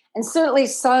box. And certainly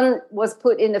sun was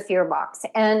put in the fear box.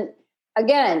 And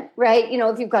again, right,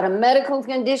 if you've got a medical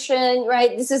condition,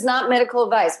 right, this is not medical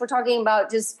advice. We're talking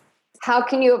about just how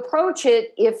can you approach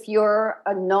it if you're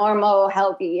a normal,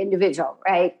 healthy individual,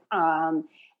 right? And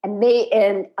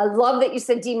I love that you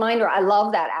said D-Minder. I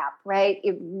love that app, right?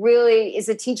 It really is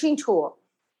a teaching tool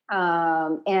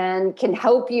and can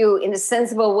help you in a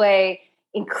sensible way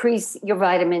increase your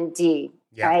vitamin D,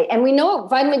 right? And we know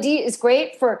vitamin D is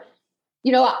great for,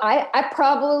 I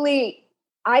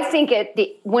think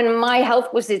when my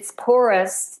health was its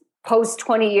poorest, post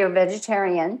 20-year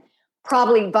vegetarian,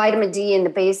 probably vitamin D in the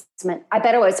basement. I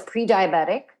bet I was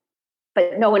pre-diabetic,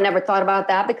 but no one ever thought about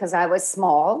that because I was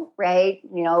small, right?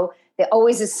 They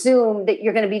always assume that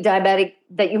you're going to be diabetic,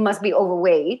 that you must be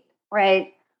overweight,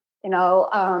 right? And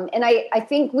I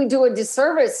think we do a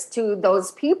disservice to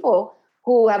those people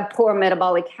who have poor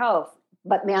metabolic health,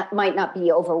 but might not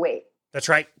be overweight. That's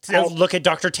right. Look at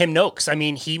Dr. Tim Noakes. I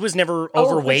mean, he was never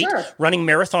overweight, running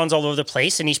marathons all over the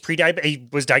place, and he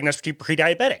was diagnosed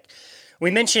pre-diabetic.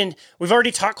 We've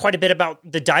already talked quite a bit about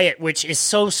the diet, which is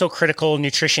so critical in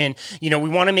nutrition. We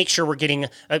want to make sure we're getting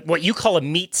what you call a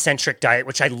meat-centric diet,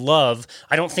 which I love.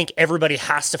 I don't think everybody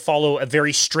has to follow a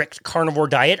very strict carnivore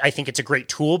diet. I think it's a great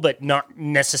tool, but not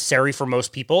necessary for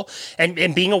most people.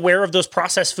 And being aware of those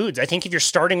processed foods. I think if you're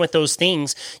starting with those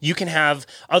things, you can have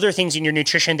other things in your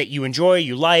nutrition that you enjoy,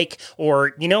 you like,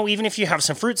 or, even if you have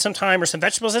some fruit sometime or some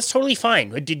vegetables, that's totally fine.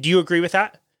 Do you agree with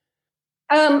that?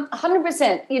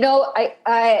 100%.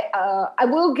 I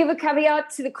will give a caveat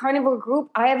to the carnivore group.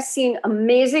 I have seen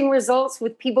amazing results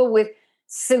with people with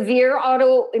severe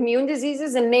autoimmune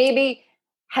diseases, and maybe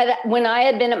when I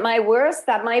had been at my worst,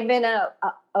 that might have been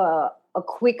a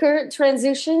quicker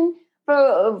transition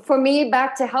for me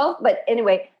back to health. But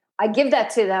anyway, I give that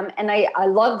to them, and I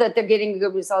love that they're getting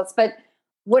good results. But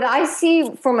what I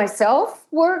see for myself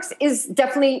works is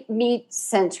definitely meat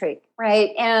centric, right?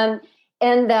 And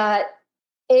that.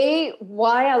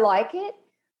 Why I like it.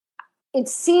 It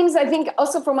seems, I think,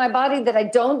 also for my body that I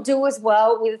don't do as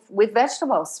well with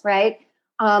vegetables, right?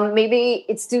 Maybe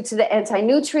it's due to the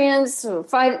anti-nutrients,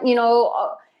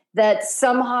 that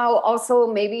somehow also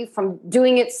maybe from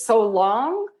doing it so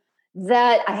long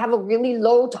that I have a really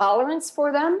low tolerance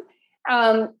for them.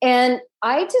 And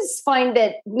I just find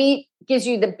that meat gives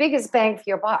you the biggest bang for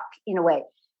your buck in a way.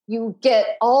 You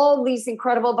get all these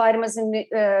incredible vitamins and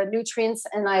nutrients,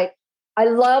 and I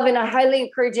love and I highly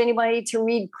encourage anybody to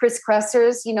read Chris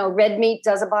Kresser's, Red Meat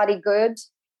Does a Body Good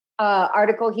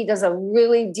article. He does a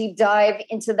really deep dive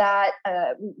into that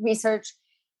research.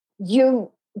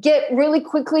 You get really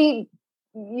quickly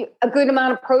a good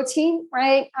amount of protein,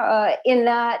 right, in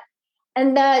that.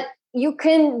 And that you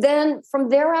can then from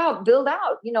there out build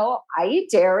out. I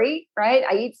eat dairy, right?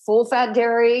 I eat full fat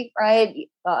dairy, right?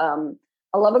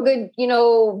 I love a good,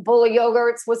 bowl of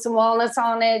yogurts with some walnuts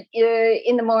on it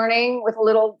in the morning with a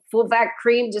little full fat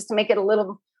cream just to make it a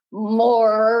little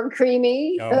more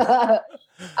creamy. Oh.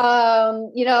 I'll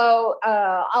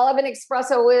have an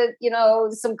espresso with,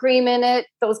 some cream in it,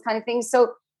 those kind of things.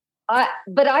 So,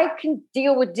 but I can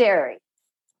deal with dairy.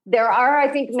 There are, I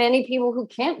think, many people who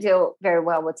can't deal very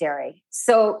well with dairy.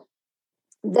 So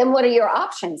then what are your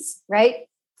options, right?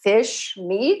 Fish,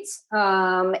 meat,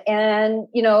 and,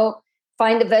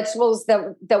 find the vegetables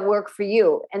that work for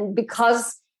you. And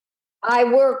because I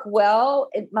work well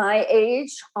at my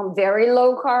age, I'm very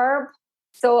low carb.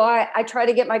 So I try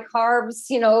to get my carbs,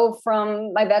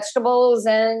 from my vegetables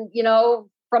and,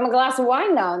 from a glass of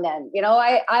wine now and then.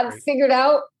 I've figured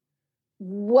out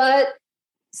what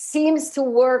seems to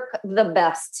work the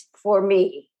best for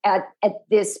me at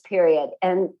this period.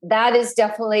 And that is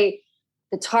definitely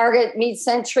the target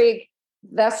meat-centric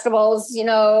vegetables,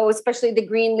 especially the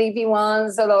green leafy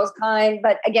ones or those kind.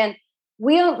 But again,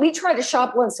 we try to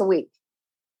shop once a week.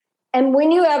 And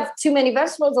when you have too many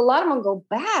vegetables, a lot of them go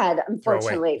bad,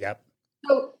 unfortunately. Yep.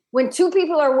 So when two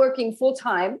people are working full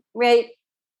time, right,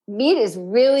 meat is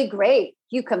really great.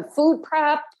 You can food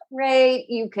prep, right?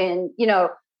 You can,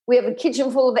 we have a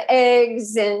kitchen full of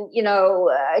eggs and,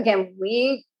 again, we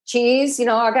eat cheese. I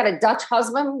got a Dutch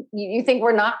husband. You think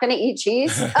we're not going to eat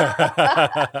cheese? Plus,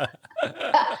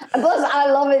 I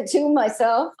love it too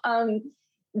myself.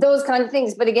 Those kind of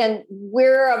things. But again,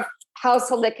 we're a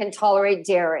household that can tolerate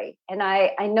dairy. And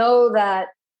I know that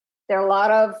there are a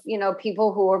lot of,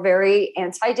 people who are very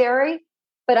anti-dairy,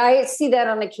 but I see that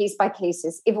on a case by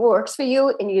cases. If it works for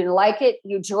you and you like it,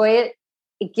 you enjoy it,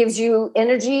 it gives you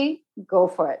energy, go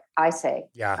for it, I say.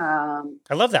 Yeah.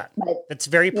 I love that. That's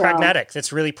very pragmatic.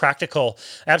 That's really practical.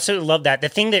 I absolutely love that. The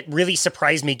thing that really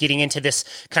surprised me getting into this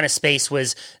kind of space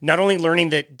was not only learning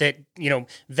that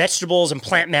vegetables and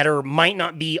plant matter might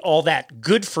not be all that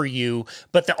good for you,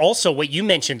 but also what you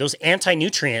mentioned, those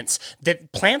anti-nutrients,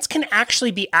 that plants can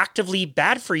actually be actively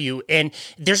bad for you. And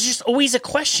there's just always a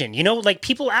question, like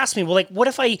people ask me, well, like, what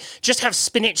if I just have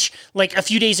spinach like a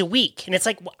few days a week? And it's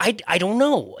like, well, I don't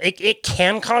know. It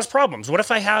can cause problems. What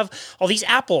if I have all these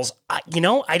apples? I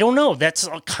don't know. That's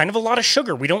kind of a lot of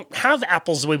sugar. We don't have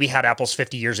apples the way we had apples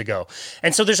 50 years ago.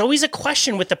 And so there's always a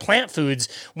question with the plant foods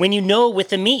when with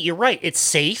the meat, you're right. It's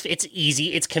safe. It's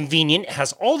easy. It's convenient. It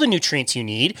has all the nutrients you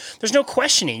need. There's no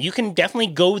questioning. You can definitely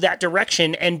go that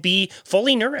direction and be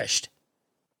fully nourished.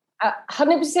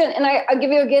 100%. And I'll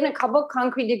give you again a couple of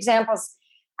concrete examples.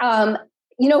 First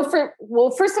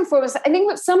and foremost, I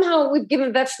think somehow we've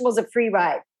given vegetables a free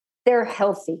ride. They're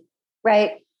healthy,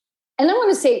 right? And I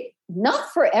want to say,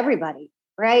 not for everybody,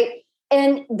 right?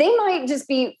 And they might just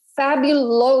be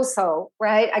fabuloso,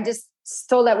 right? I just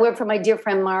stole that word from my dear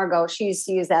friend Margot. She used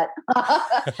to use that.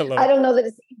 I don't know that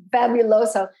it's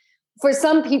fabuloso for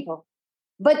some people,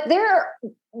 but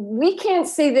we can't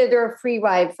say that they're a free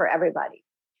ride for everybody.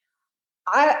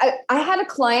 I had a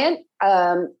client,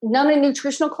 not a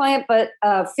nutritional client, but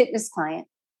a fitness client.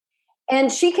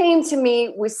 And she came to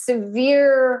me with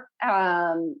severe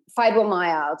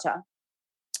fibromyalgia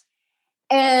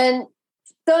and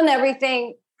done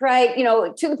everything, right?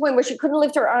 To the point where she couldn't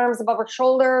lift her arms above her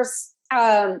shoulders,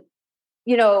 around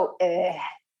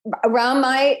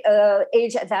my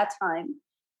age at that time.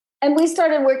 And we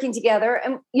started working together.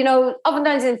 And,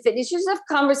 oftentimes in fitness, you just have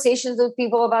conversations with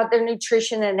people about their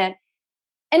nutrition. And then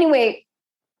anyway,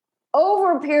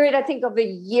 over a period, I think, of a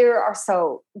year or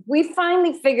so, we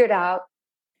finally figured out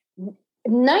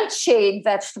nightshade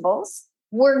vegetables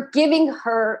were giving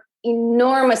her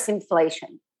enormous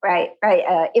inflammation,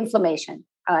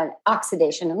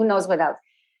 oxidation, who knows what else.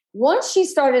 Once she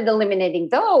started eliminating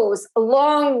those,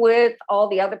 along with all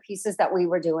the other pieces that we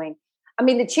were doing, I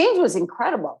mean, the change was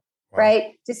incredible,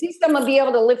 right? To see someone be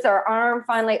able to lift their arm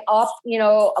finally up,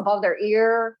 above their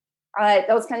ear,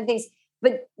 those kind of things.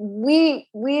 But we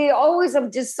always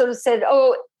have just sort of said,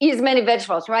 eat as many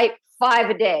vegetables, right?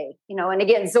 5 a day, and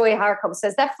again, Zoe Harcombe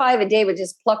says that 5 a day would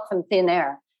just pluck from thin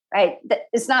air, right?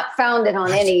 It's not founded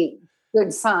on any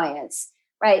good science,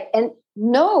 right? And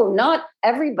no, not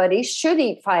everybody should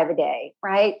eat 5 a day,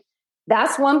 right?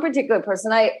 That's one particular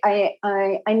person. I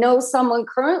know someone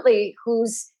currently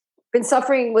who's been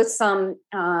suffering with some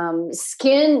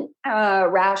skin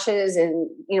rashes and,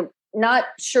 not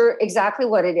sure exactly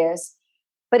what it is.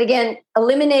 But again,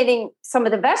 eliminating some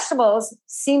of the vegetables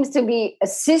seems to be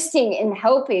assisting in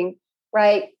helping,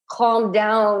 right, calm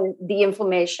down the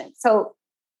inflammation. So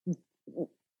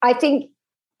I think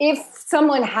if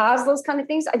someone has those kind of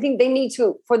things, I think they need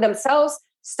to, for themselves,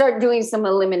 start doing some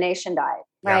elimination diet,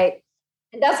 right?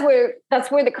 Yeah. And that's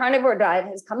where the carnivore diet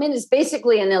has come in. Is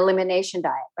basically an elimination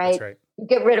diet, right? That's right. You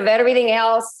get rid of everything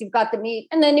else. You've got the meat,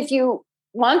 and then if you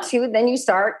want to, then you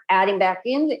start adding back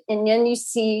in, and then you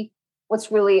see what's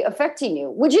really affecting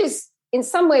you, which is in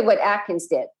some way what Atkins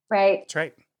did, right? That's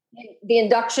right. The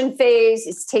induction phase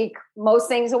is take most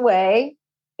things away,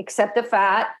 except the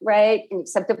fat, right? And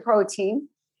except the protein.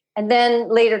 And then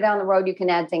later down the road, you can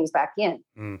add things back in.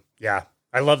 Yeah.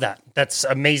 I love that. That's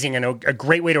amazing and a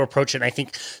great way to approach it. And I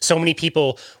think so many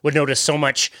people would notice so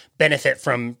much benefit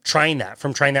from trying that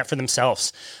for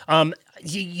themselves.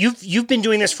 You've been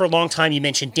doing this for a long time. You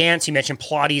mentioned dance, you mentioned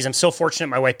Pilates. I'm so fortunate.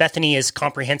 My wife Bethany is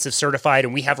comprehensive certified,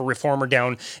 and we have a reformer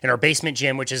down in our basement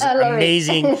gym, which is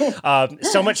amazing.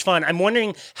 So much fun. I'm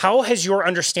wondering, how has your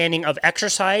understanding of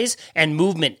exercise and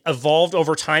movement evolved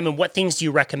over time, and what things do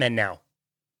you recommend now?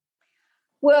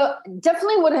 Well,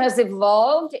 definitely what has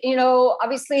evolved,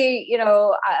 obviously,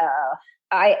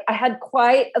 I had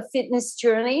quite a fitness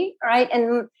journey, right?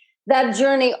 And that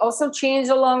journey also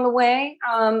changed along the way.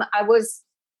 I was,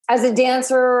 as a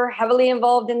dancer, heavily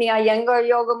involved in the Iyengar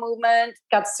yoga movement,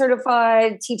 got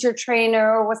certified, teacher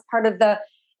trainer, was part of the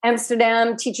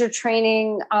Amsterdam teacher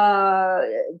training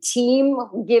team,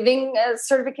 giving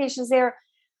certifications there.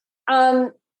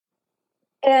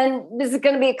 And this is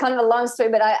going to be kind of a long story,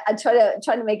 but I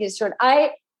try to make it short.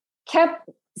 I kept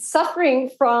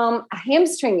suffering from a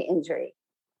hamstring injury,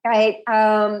 right?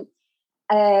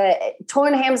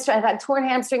 Torn hamstring. I've had torn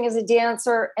hamstring as a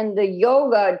dancer, and the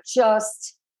yoga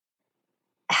just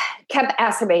kept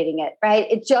exacerbating it, right?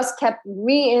 It just kept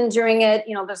re-injuring it.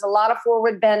 There's a lot of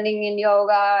forward bending in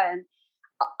yoga, and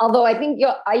although I think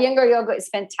Iyengar yoga is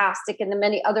fantastic, and the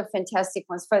many other fantastic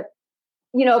ones, but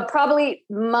probably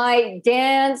my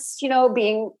dance,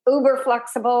 being uber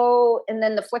flexible, and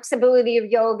then the flexibility of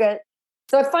yoga.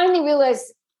 So I finally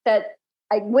realized that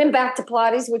I went back to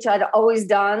Pilates, which I'd always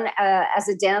done as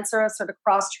a dancer, sort of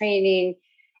cross training,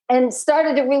 and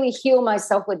started to really heal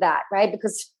myself with that, right?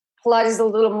 Because Pilates is a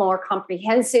little more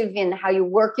comprehensive in how you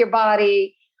work your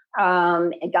body.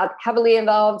 It got heavily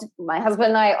involved. My husband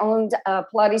and I owned a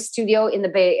Pilates studio in the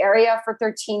Bay Area for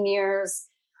 13 years.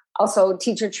 Also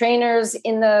teacher trainers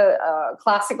in the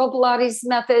classical Pilates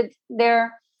method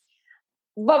there.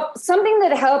 But something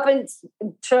that happened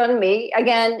to me,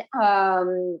 again,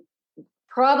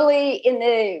 probably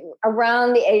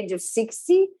around the age of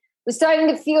 60, was starting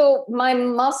to feel my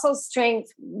muscle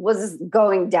strength was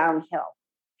going downhill.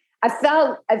 I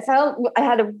felt I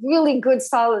had a really good,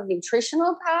 solid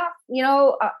nutritional path,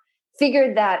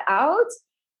 figured that out.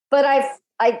 But I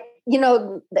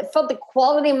felt the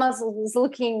quality muscle was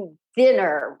looking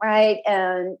thinner, right?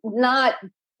 And not,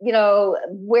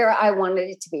 where I wanted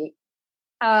it to be.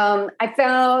 I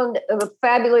found a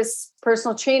fabulous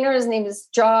personal trainer. His name is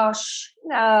Josh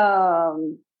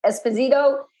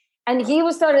Esposito. And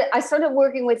I started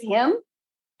working with him.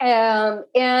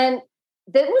 And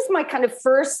that was my kind of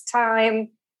first time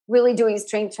really doing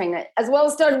strength training, as well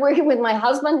as started working with my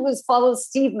husband, who's followed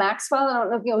Steve Maxwell. I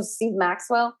don't know if you know Steve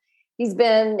Maxwell. He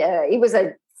was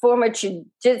a former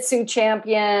jiu-jitsu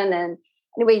champion. And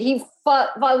anyway, he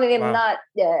followed him, wow, not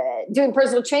doing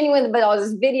personal training with him, but all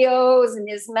his videos and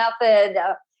his method,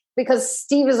 because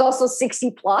Steve is also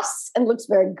 60 plus and looks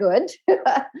very good.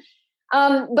 But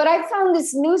I found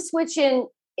this new switch in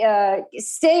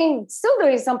still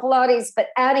doing some Pilates, but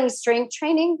adding strength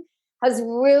training has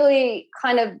really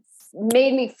kind of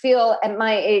made me feel at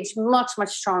my age much, much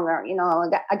stronger.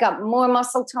 I got more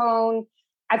muscle tone.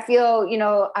 I feel,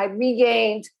 I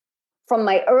regained from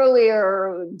my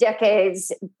earlier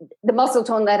decades the muscle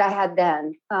tone that I had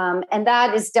then. And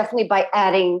that is definitely by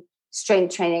adding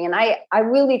strength training. And I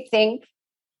really think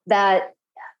that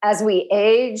as we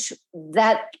age,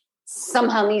 that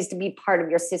somehow needs to be part of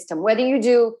your system. Whether you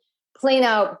do plain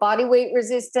out body weight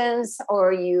resistance,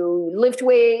 or you lift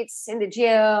weights in the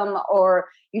gym, or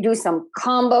you do some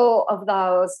combo of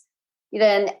those,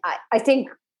 then I think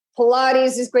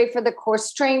Pilates is great for the core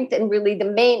strength and really the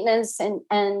maintenance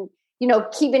and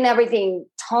keeping everything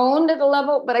toned at a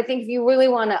level. But I think if you really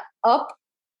want to up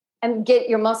and get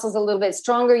your muscles a little bit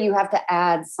stronger, you have to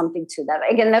add something to that.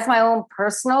 Again, that's my own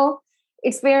personal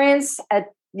experience at,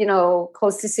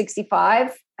 close to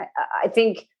 65. I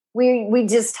think we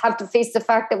just have to face the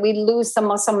fact that we lose some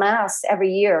muscle mass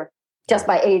every year just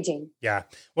by aging. Yeah.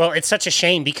 Well, it's such a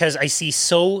shame because I see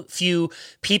so few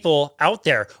people out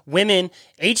there, women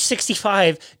age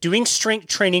 65 doing strength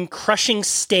training, crushing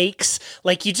steaks.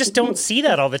 Like, you just don't see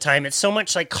that all the time. It's so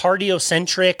much like cardio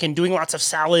centric and doing lots of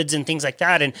salads and things like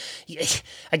that. And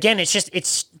again,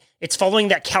 it's it's following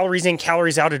that calories in,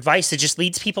 calories out advice. It just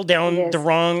leads people down the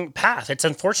wrong path. It's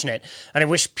unfortunate. And I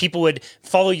wish people would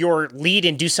follow your lead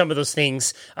and do some of those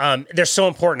things. They're so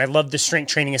important. I love the strength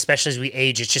training, especially as we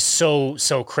age. It's just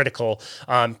so critical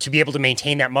to be able to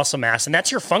maintain that muscle mass. And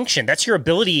that's your function. That's your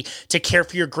ability to care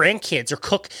for your grandkids or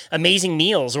cook amazing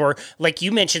meals. Or like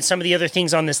you mentioned, some of the other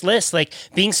things on this list, like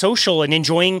being social and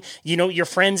enjoying, your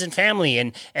friends and family.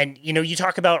 And you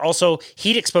talk about also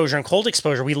heat exposure and cold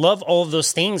exposure. We love all of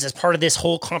those things as part of this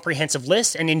whole comprehensive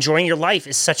list, and enjoying your life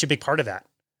is such a big part of that.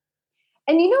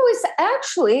 And it's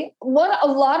actually what a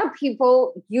lot of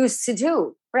people used to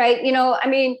do, right?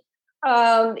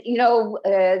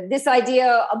 This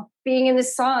idea of being in the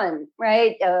sun,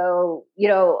 right?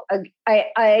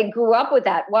 I grew up with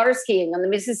that, water skiing on the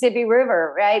Mississippi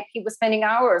River, right? People spending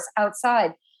hours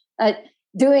outside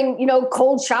doing,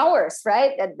 cold showers,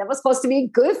 right? That was supposed to be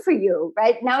good for you,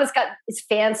 right? Now it's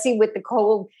fancy with the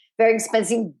cold, very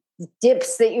expensive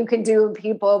dips that you can do,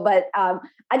 people. But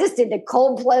I just did the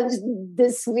cold plunge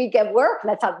this week at work,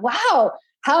 and I thought, wow,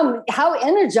 how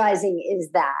energizing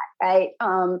is that, right?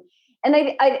 And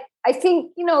I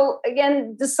think,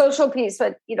 again, the social piece,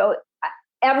 but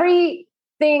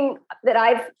everything that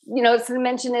I've sort of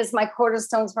mentioned is my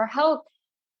cornerstones for health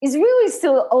is really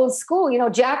still old school.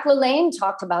 Jack LaLanne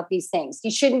talked about these things. You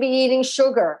shouldn't be eating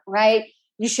sugar, right?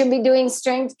 You should be doing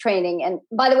strength training. And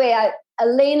by the way,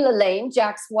 Elaine LaLanne,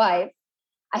 Jack's wife,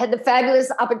 I had the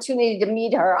fabulous opportunity to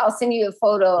meet her. I'll send you a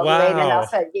photo of Elaine. And I'll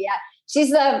say,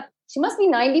 she's she must be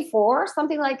 94 or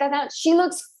something like that now. She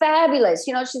looks fabulous.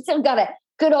 She's still got a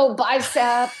good old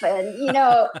bicep and,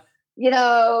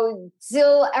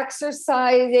 still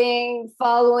exercising,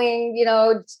 following,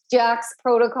 Jack's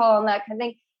protocol and that kind of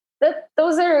thing.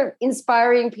 Those are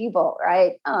inspiring people,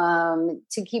 right?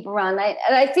 To keep around.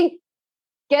 And I think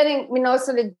getting,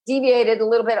 sort of deviated a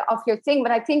little bit off your thing,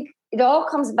 but I think it all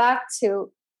comes back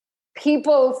to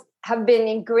people have been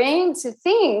ingrained to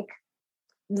think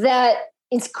that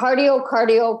it's cardio,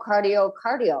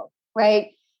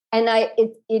 right? And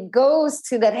it goes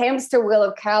to that hamster wheel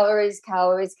of calories.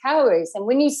 And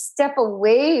when you step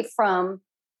away from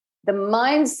the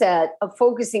mindset of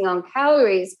focusing on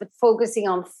calories, but focusing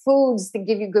on foods that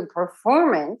give you good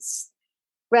performance,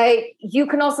 right? You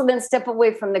can also then step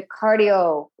away from the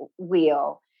cardio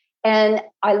wheel. And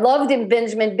I loved in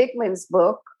Benjamin Bickman's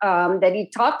book that he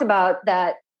talked about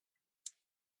that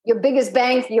your biggest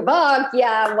bang for your buck.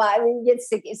 Yeah, well,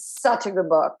 it's such a good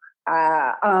book.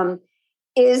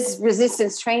 Is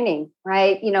resistance training,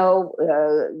 right?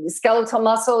 The skeletal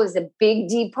muscle is a big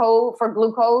depot for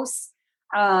glucose.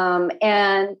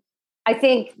 And I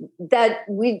think that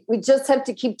we just have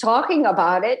to keep talking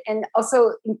about it. And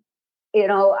also,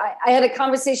 I had a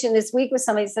conversation this week with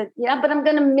somebody who said, but I'm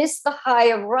going to miss the high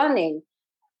of running.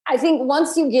 I think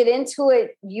once you get into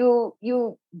it,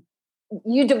 you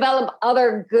develop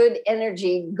other good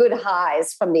energy, good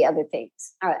highs from the other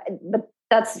things. But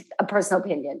that's a personal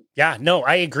opinion. Yeah, no,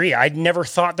 I agree. I'd never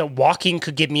thought that walking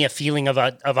could give me a feeling of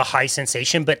a high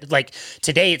sensation, but like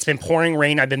today it's been pouring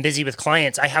rain. I've been busy with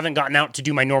clients. I haven't gotten out to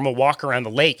do my normal walk around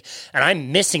the lake, and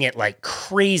I'm missing it like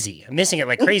crazy.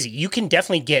 You can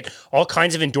definitely get all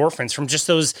kinds of endorphins from just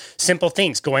those simple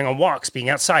things, going on walks, being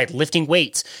outside, lifting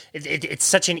weights. It's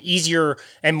such an easier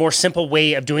and more simple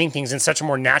way of doing things and such a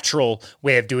more natural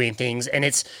way of doing things. And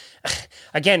it's,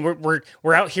 again,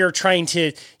 we're out here trying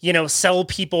to, sell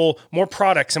people more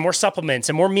products and more supplements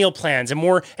and more meal plans and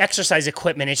more exercise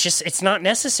equipment. It's not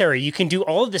necessary. You can do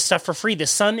all of this stuff for free. The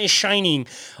sun is shining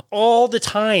all the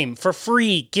time for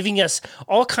free, giving us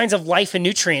all kinds of life and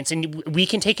nutrients, and we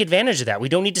can take advantage of that. We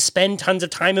don't need to spend tons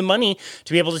of time and money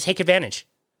to be able to take advantage.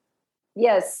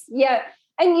 Yes. Yeah.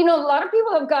 And, a lot of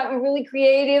people have gotten really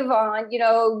creative on,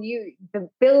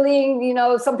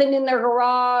 building, something in their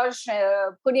garage,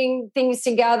 putting things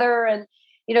together. And,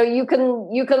 you can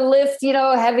lift,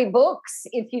 heavy books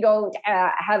if you don't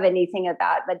have anything of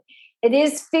that. But it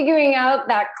is figuring out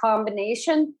that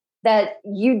combination that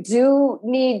you do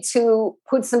need to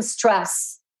put some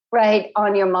stress, right,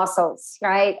 on your muscles,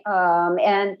 right?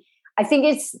 And I think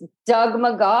it's Doug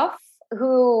McGough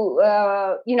who,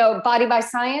 Body by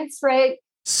Science, right?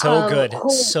 So good.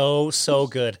 So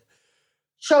good.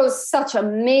 Shows such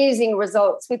amazing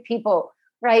results with people,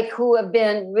 right, who have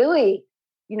been really,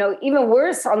 even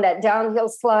worse on that downhill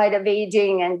slide of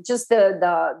aging, and just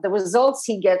the results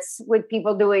he gets with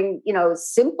people doing,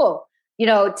 simple,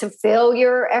 to fill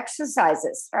your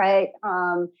exercises, right,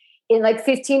 in like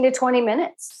 15 to 20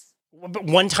 minutes. But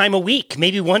one time a week,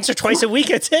 maybe once or twice a week,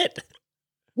 that's it.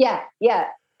 Yeah,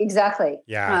 exactly.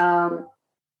 Yeah.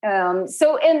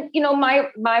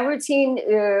 My routine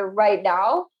right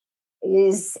now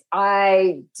is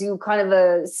I do kind of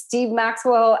a Steve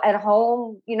Maxwell at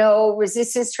home,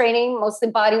 resistance training, mostly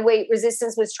body weight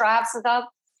resistance with straps and stuff.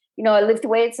 I lift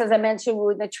weights, as I mentioned,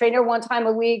 with a trainer one time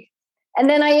a week. And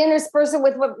then I intersperse it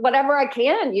with whatever I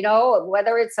can,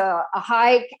 whether it's a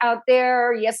hike out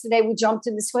there. Yesterday, we jumped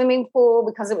in the swimming pool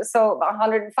because it was so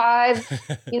 105,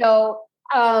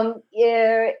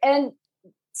 and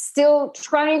still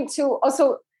trying to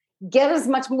also get as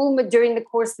much movement during the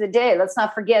course of the day. Let's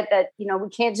not forget that, we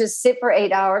can't just sit for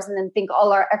 8 hours and then think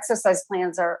all our exercise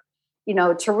plans are,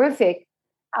 terrific.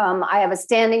 I have a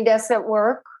standing desk at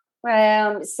work.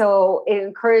 So it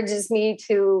encourages me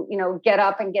to, get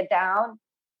up and get down.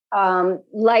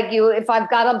 Like you, if I've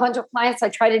got a bunch of clients, I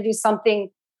try to do something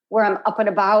where I'm up and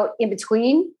about in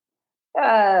between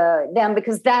them,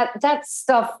 because that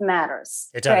stuff matters.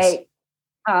 It does. Right?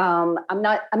 I'm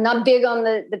not big on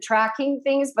the tracking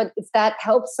things, but if that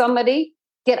helps somebody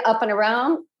get up and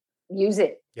around, use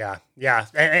it. Yeah. Yeah.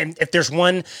 And if there's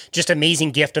one just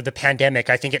amazing gift of the pandemic,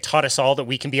 I think it taught us all that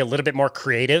we can be a little bit more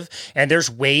creative, and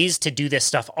there's ways to do this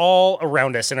stuff all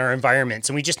around us in our environments.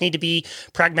 And we just need to be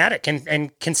pragmatic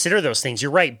and consider those things.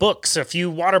 You're right. Books, a few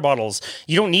water bottles.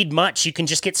 You don't need much. You can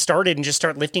just get started and just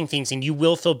start lifting things, and you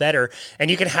will feel better.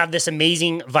 And you can have this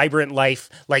amazing, vibrant life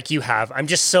like you have. I'm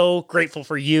just so grateful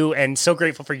for you and so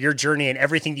grateful for your journey and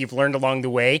everything that you've learned along the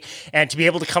way. And to be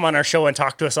able to come on our show and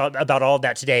talk to us about all of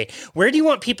that today. Where do you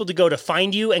want people to go to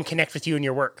find you and connect with you and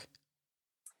your work?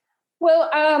 Well,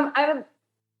 I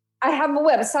have a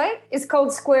website. It's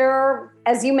called Square,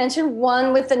 as you mentioned,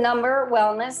 one with the number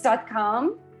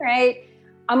wellness.com, right?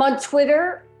 I'm on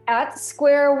Twitter at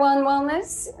Square One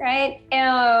Wellness, right?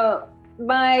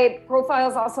 My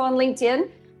profile is also on LinkedIn,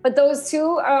 but those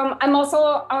two, I'm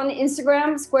also on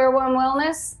Instagram, Square One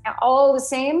Wellness, all the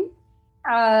same.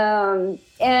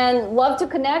 And love to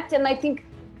connect. And I think,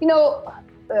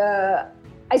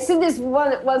 I said this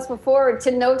once before.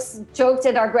 Tim Noakes joked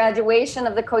at our graduation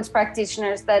of the coach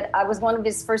practitioners that I was one of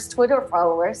his first Twitter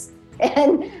followers.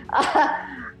 And,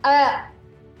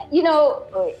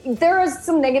 there are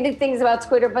some negative things about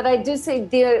Twitter, but I do say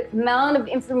the amount of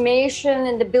information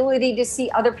and the ability to see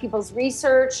other people's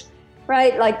research,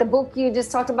 right? Like the book you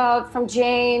just talked about from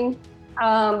Jane.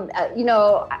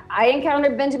 I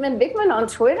encountered Benjamin Bigman on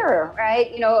Twitter,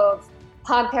 right?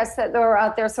 Podcasts that are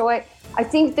out there. So I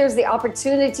think there's the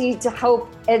opportunity to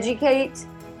help educate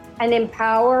and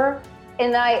empower.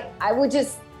 And I would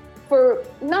just, for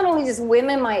not only just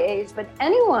women my age, but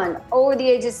anyone over the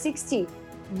age of 60,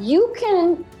 you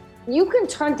can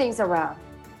turn things around.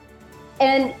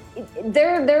 And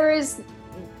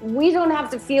we don't have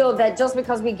to feel that just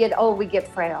because we get old, we get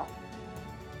frail.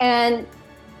 And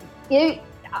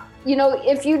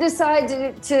if you decide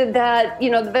to that,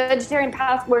 the vegetarian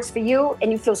path works for you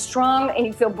and you feel strong and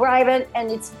you feel vibrant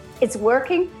and it's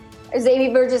working. As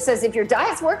Amy Burgess says, if your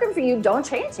diet's working for you, don't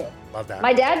change it. Love that.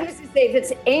 My dad used to say,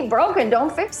 if it ain't broken,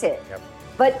 don't fix it. Yep.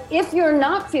 But if you're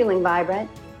not feeling vibrant,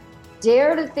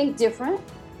 dare to think different.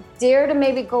 Dare to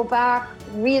maybe go back,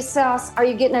 reassess. Are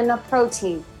you getting enough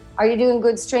protein? Are you doing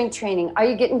good strength training? Are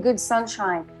you getting good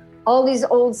sunshine? All these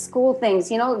old school things,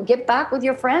 get back with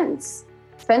your friends.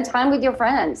 Spend time with your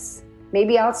friends,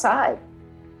 maybe outside.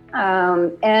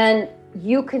 And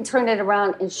you can turn it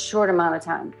around in a short amount of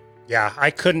time. Yeah,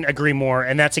 I couldn't agree more.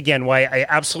 And that's, again, why I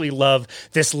absolutely love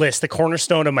this list, the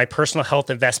cornerstone of my personal health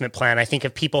investment plan. I think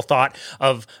if people thought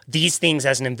of these things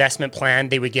as an investment plan,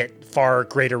 they would get far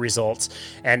greater results.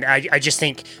 And I just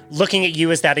think looking at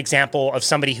you as that example of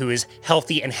somebody who is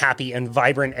healthy and happy and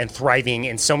vibrant and thriving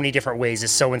in so many different ways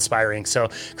is so inspiring. So,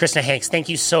 Krishna Hanks, thank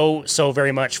you so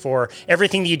very much for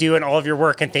everything that you do and all of your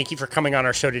work. And thank you for coming on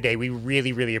our show today. We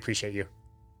really, really appreciate you.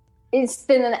 It's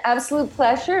been an absolute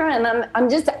pleasure, and I'm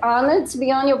just honored to be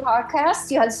on your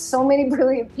podcast. You had so many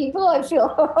brilliant people. I feel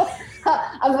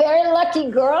a very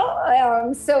lucky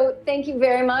girl. So thank you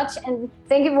very much, and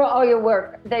thank you for all your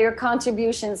work, your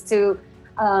contributions to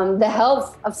the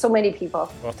health of so many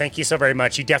people. Well, thank you so very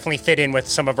much. You definitely fit in with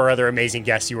some of our other amazing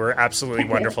guests. You were absolutely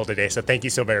wonderful today, so thank you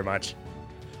so very much.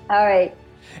 All right.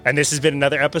 And this has been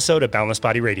another episode of Boundless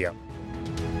Body Radio.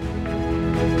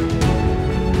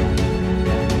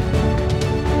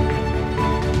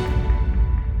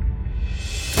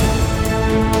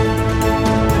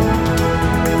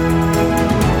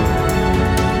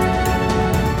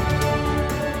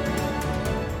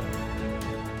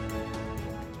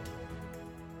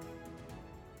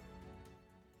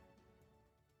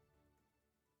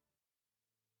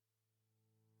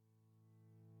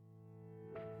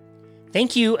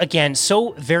 Thank you again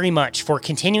so very much for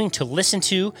continuing to listen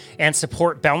to and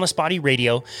support Boundless Body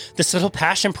Radio. This little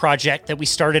passion project that we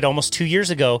started almost 2 years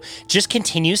ago just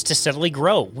continues to steadily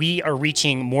grow. We are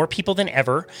reaching more people than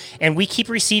ever, and we keep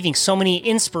receiving so many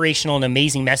inspirational and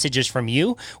amazing messages from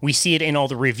you. We see it in all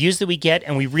the reviews that we get,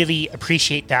 and we really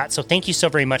appreciate that. So thank you so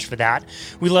very much for that.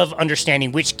 We love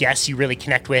understanding which guests you really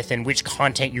connect with and which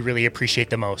content you really appreciate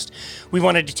the most. We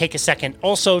wanted to take a second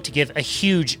also to give a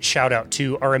huge shout out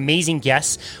to our amazing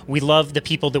guests. We love the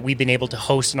people that we've been able to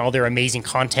host and all their amazing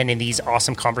content in these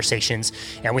awesome conversations.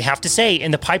 And we have to say,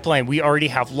 in the pipeline, we already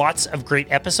have lots of great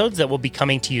episodes that will be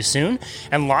coming to you soon,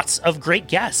 and lots of great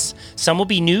guests. Some will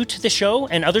be new to the show,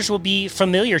 and others will be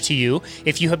familiar to you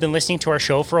if you have been listening to our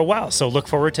show for a while. So look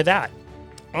forward to that.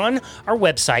 On our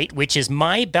website, which is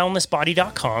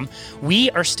myboundlessbody.com, we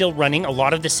are still running a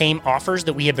lot of the same offers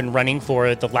that we have been running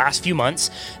for the last few months.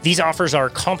 These offers are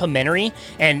complimentary,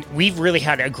 and we've really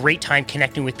had a great time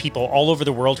connecting with people all over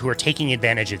the world who are taking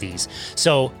advantage of these.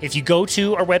 So if you go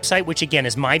to our website, which again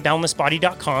is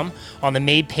myboundlessbody.com, on the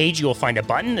main page you will find a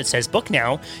button that says Book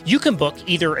Now. You can book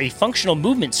either a functional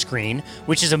movement screen,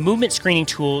 which is a movement screening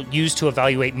tool used to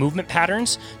evaluate movement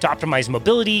patterns to optimize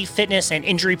mobility, fitness, and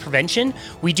injury prevention.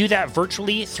 We do that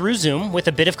virtually through Zoom with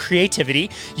a bit of creativity.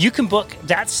 You can book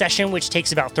that session, which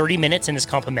takes about 30 minutes and is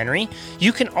complimentary.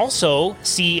 You can also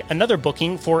see another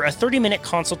booking for a 30-minute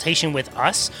consultation with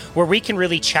us, where we can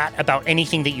really chat about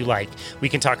anything that you like. We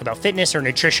can talk about fitness or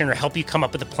nutrition or help you come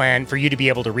up with a plan for you to be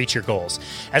able to reach your goals.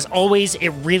 As always, it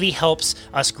really helps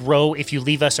us grow if you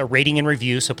leave us a rating and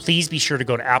review. So please be sure to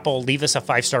go to Apple, leave us a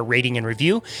 5-star rating and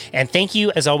review. And thank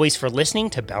you, as always, for listening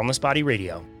to Boundless Body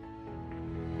Radio.